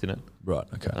no strength in it. Right,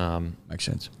 okay. Makes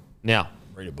sense. Now,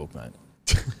 Read a book, mate.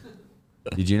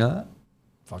 Did you know that?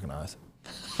 Fucking oath.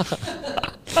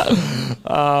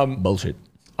 Bullshit.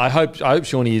 I hope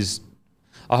Shawnee is.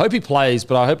 I hope he plays,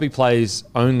 but I hope he plays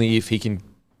only if he can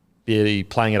be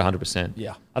playing at 100%.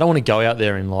 Yeah. I don't want to go out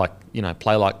there and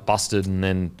play like busted and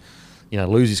then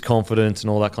lose his confidence and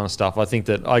all that kind of stuff. I think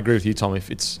that I agree with you, Tom. If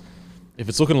it's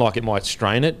looking like it might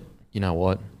strain it, you know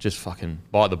what? Just fucking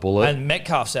bite the bullet. And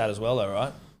Metcalf's out as well, though,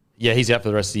 right? Yeah, he's out for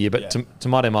the rest of the year. But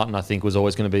Tomato Martin, I think, was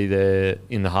always going to be there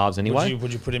in the halves anyway.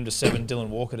 Would you put him to 7, Dylan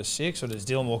Walker to 6, or does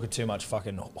Dylan Walker too much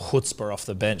fucking chutzpah off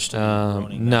the bench to be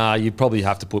running? Nah, you'd probably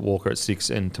have to put Walker at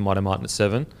 6 and Tomato Martin at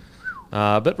 7.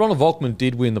 But Ronald Volkman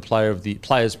did win the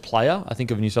Players Player, I think,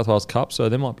 of New South Wales Cup, so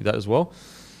there might be that as well.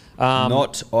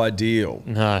 Not ideal.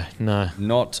 No.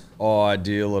 Not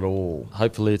ideal at all.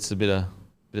 Hopefully it's a bit of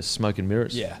smoke and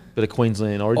mirrors. Yeah. Bit of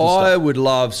Queensland origin I stuff. would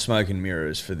love smoke and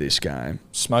mirrors for this game.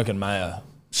 Smoke and Mayo.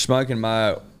 Smoke and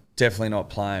Mayo, definitely not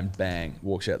playing. Bang,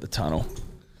 walks out the tunnel.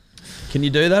 Can you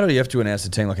do that, or do you have to announce the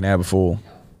team like an hour before?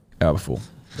 Hour before.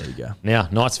 There you go. Now,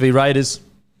 Knights v Raiders.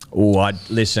 Oh,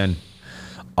 This is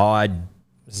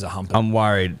a hump. I'm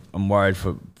worried. I'm worried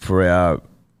for our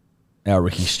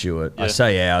Ricky Stewart. Yeah. I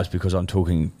say ours because I'm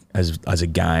talking as a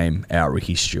game. Our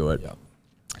Ricky Stewart. Yep.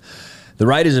 The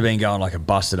Raiders have been going like a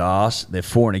busted ass. Their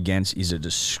for and against is a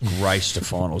disgrace to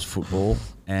finals football.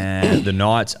 And the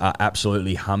Knights are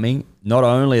absolutely humming. Not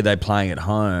only are they playing at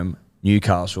home,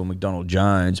 Newcastle, McDonald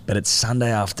Jones, but it's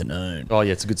Sunday afternoon. Oh,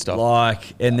 yeah, it's good stuff.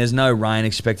 And there's no rain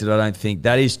expected, I don't think.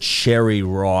 That is cherry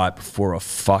ripe for a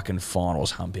fucking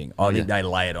finals humping. I think they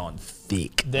lay it on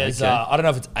thick. There's, I don't know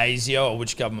if it's ASIO or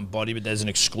which government body, but there's an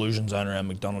exclusion zone around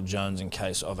McDonald Jones in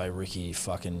case of a Ricky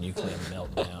fucking nuclear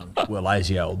meltdown. Well,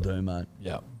 ASIO will do, mate.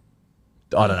 Yeah.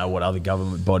 I don't know what other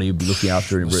government body would be looking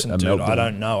after a Listen, dude, meltdown. I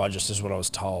don't know. This is what I was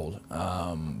told.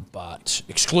 But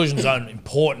exclusion zone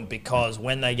important because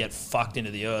when they get fucked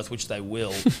into the earth, which they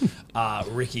will,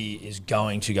 Ricky is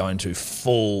going to go into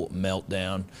full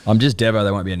meltdown. I'm just Devo.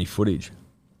 There won't be any footage.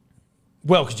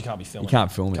 Well, because you can't be filming. You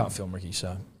can't film him. Can't film Ricky,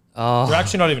 so. They're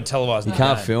actually not even televising You the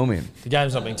can't game. film him. The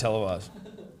game's not being televised.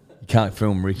 You can't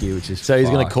film Ricky, which is So he's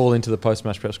going to fucked. call into the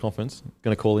post-match press conference.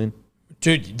 Going to call in.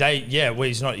 Dude, well,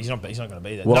 he's not going to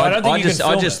be there. Well, no, I don't think you can film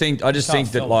I it. just think You can't that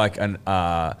film it. like an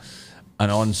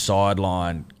on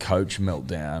sideline coach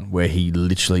meltdown where he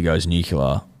literally goes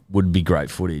nuclear would be great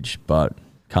footage, but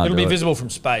can't. It'll do be it. visible from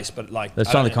space, but like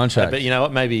That's I on the don't- contract. But you know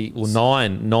what? Maybe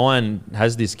nine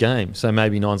has this game, so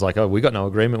maybe Nine's like, oh, we got no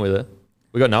agreement with it.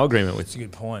 We got no agreement with It's a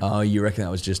good point. Oh, you reckon that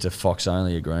was just a Fox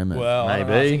only agreement? well, I don't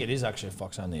know. I maybe. think it is actually a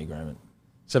Fox only agreement.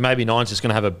 So maybe Nine's just going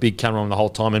to have a big camera on the whole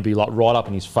time and be like right up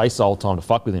in his face the whole time to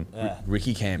fuck with him.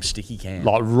 Ricky Cam, sticky cam.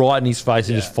 Like right in his face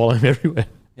and just follow him everywhere.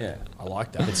 Yeah. I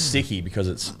like that. It's sticky because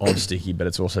it's on sticky, but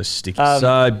it's also sticky.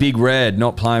 So Big Red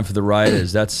not playing for the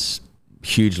Raiders. That's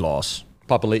huge loss.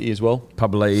 Papali'i as well.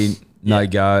 Probably no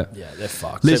go. Yeah, they're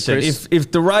fucked. Listen, Chris-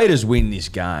 if the Raiders win this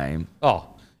game, Oh,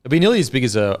 it'd be nearly as big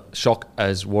as a shock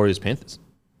as Warriors Panthers.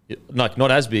 Like not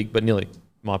as big, but nearly, in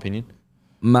my opinion.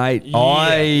 mate,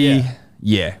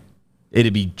 Yeah.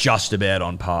 it'd be just about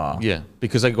on par. Yeah,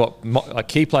 because they got like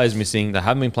key players missing. They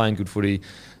haven't been playing good footy.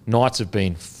 Knights have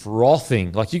been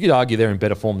frothing. Like you could argue they're in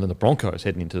better form than the Broncos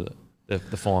heading into the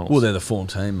finals. Well, they're the form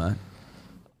team, mate.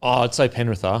 Oh, I'd say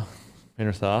Penrith are.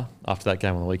 After that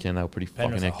game on the weekend, they were pretty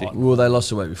Penrith fucking are hectic. hot. Well, they lost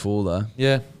the week before though.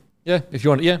 Yeah. If you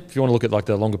want to look at like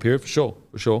the longer period, for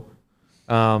sure.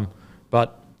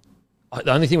 But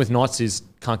the only thing with Knights is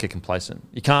can't get complacent.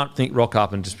 You can't rock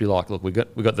up and just be like, look, we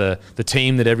got the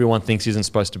team that everyone thinks isn't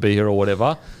supposed to be here or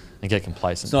whatever, and get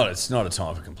complacent. It's not a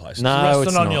time for complacency. No, Resting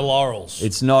it's on not. your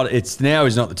laurels. Now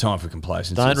is not the time for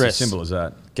complacency. Don't It's rest. as simple as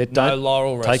that. No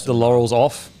laurel Take resting. the laurels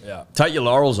off. Yeah. Take your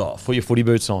laurels off. Put your footy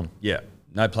boots on. Yeah.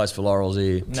 No place for laurels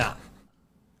here. Nah.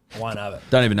 I won't have it.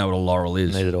 Don't even know what a laurel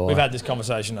is. Neither do I. We've had this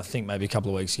conversation, I think, maybe a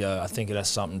couple of weeks ago. I think it has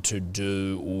something to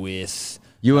do with...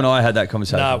 You and I had that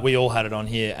conversation. No, we all had it on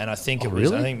here, and I think it was...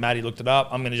 really? I think Maddie looked it up.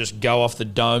 I'm going to just go off the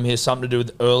dome here. Something to do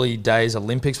with early days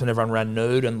Olympics when everyone ran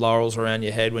nude and laurels around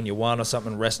your head when you won or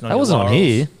something, resting on That your wasn't on laurels.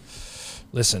 here.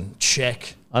 Listen,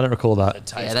 check. I don't recall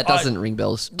that. Yeah, that doesn't ring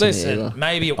bells to me Listen, either.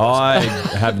 maybe it was. I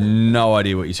have no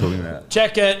idea what you're talking about.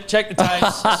 Check it. Check the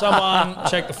tapes. Someone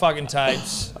check the fucking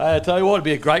tapes. I tell you what, it'd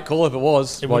be a great call if it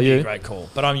was. It by would be you. a great call,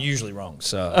 but I'm usually wrong.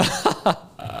 So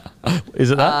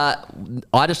Is it that?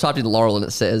 I just typed in laurel and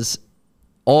it says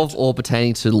of or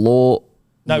pertaining to law.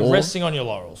 no, law. resting on your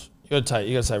laurels. You got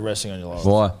to say resting on your laurels.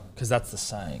 Why? Because that's the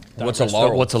saying. Don't What's a rest-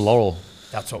 laurel? What's a laurel?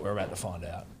 That's what we're about to find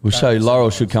out. We'll Don't show you rest on laurel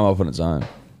your should come up on its own.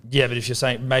 Yeah, but if you're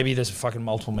saying maybe there's fucking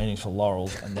multiple meanings for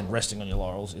laurels, and then resting on your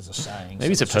laurels is a saying.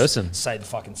 Maybe it's a let's just person. Say the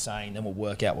fucking saying, then we'll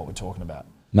work out what we're talking about.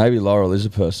 Maybe laurel is a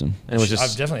person. And it was I've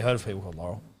just, definitely heard of people called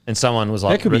Laurel. and someone was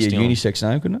like, That could be a resting on- unisex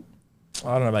name, couldn't it?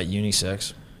 I don't know about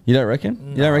unisex. You don't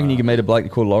reckon? You don't reckon you can meet a bloke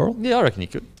called Laurel? Yeah, I reckon you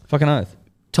could. Fucking oath.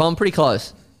 Tom, pretty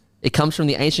close. It comes from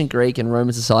the ancient Greek and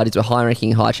Roman societies where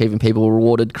high-ranking, high-achieving people were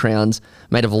rewarded crowns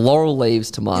made of laurel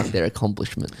leaves to mark their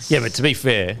accomplishments. Yeah, but to be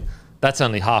fair, that's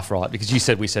only half right because you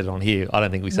said we said it on here. I don't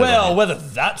think we said it on Well, here. whether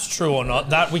that's true or not,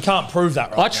 that we can't prove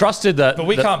that right I now. trusted that. But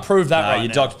we can't prove that right you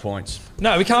now. docked points.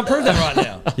 No, we can't prove that right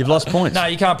now. You've lost points. No,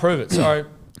 you can't prove it. Sorry.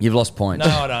 You've lost points.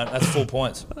 No, I don't. That's 4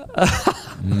 points.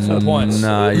 4 points.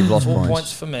 No, you've lost 4 points.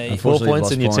 points for me. 4 Unfortunately, points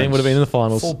you've and your lost team would have been in the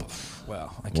finals.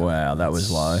 Wow. Okay. Wow, that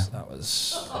was low. That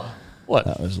was... What?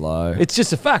 That was low. It's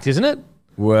just a fact, isn't it?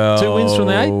 Well, 2 wins from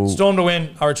the 8? Storm to win.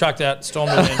 I retract that. Storm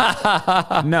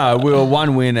to win. No, we were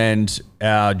 1 win and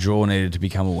our draw needed to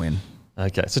become a win.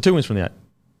 Okay, so 2 wins from the 8.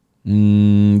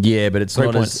 Yeah, but it's 3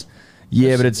 not points. as.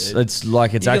 Yeah, but it's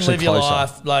like it's You can actually live your closer.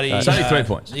 life, bloody. It's only 3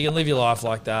 points. You can live your life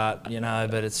like that,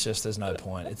 but it's just there's no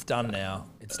point. It's done now.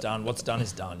 It's done. What's done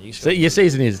is done. You So should your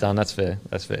season is done. That's fair.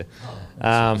 That's fair.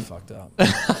 fucked up.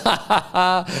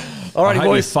 I Alrighty, hope you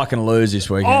boys. fucking lose this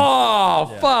weekend.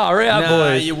 Oh, far out, No,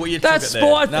 boys. you took That's it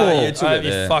there. spiteful. No, you took I it hope you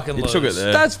there. fucking You took lose. it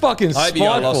there. That's fucking I hope you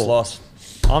got spiteful. lost.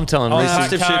 I'm telling I Reese.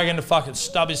 want Reece- Carrigan to fucking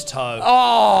stub his toe.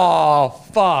 Oh,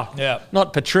 fuck. Yeah.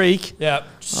 Not Patrick. Yeah,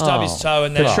 stub his Oh, toe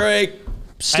and then Trick, and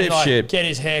stiff like shit. get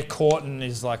his hair caught in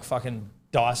his like fucking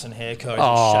Dyson hair curls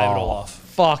and shave it all off.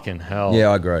 Fucking hell. Yeah,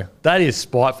 I agree. That is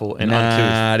spiteful and uncouth.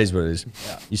 Nah, it is what it is.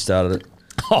 You started it.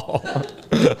 All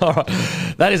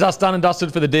right. That is us done and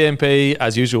dusted for the DMP.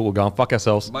 As usual, we'll go and fuck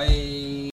ourselves. Bye.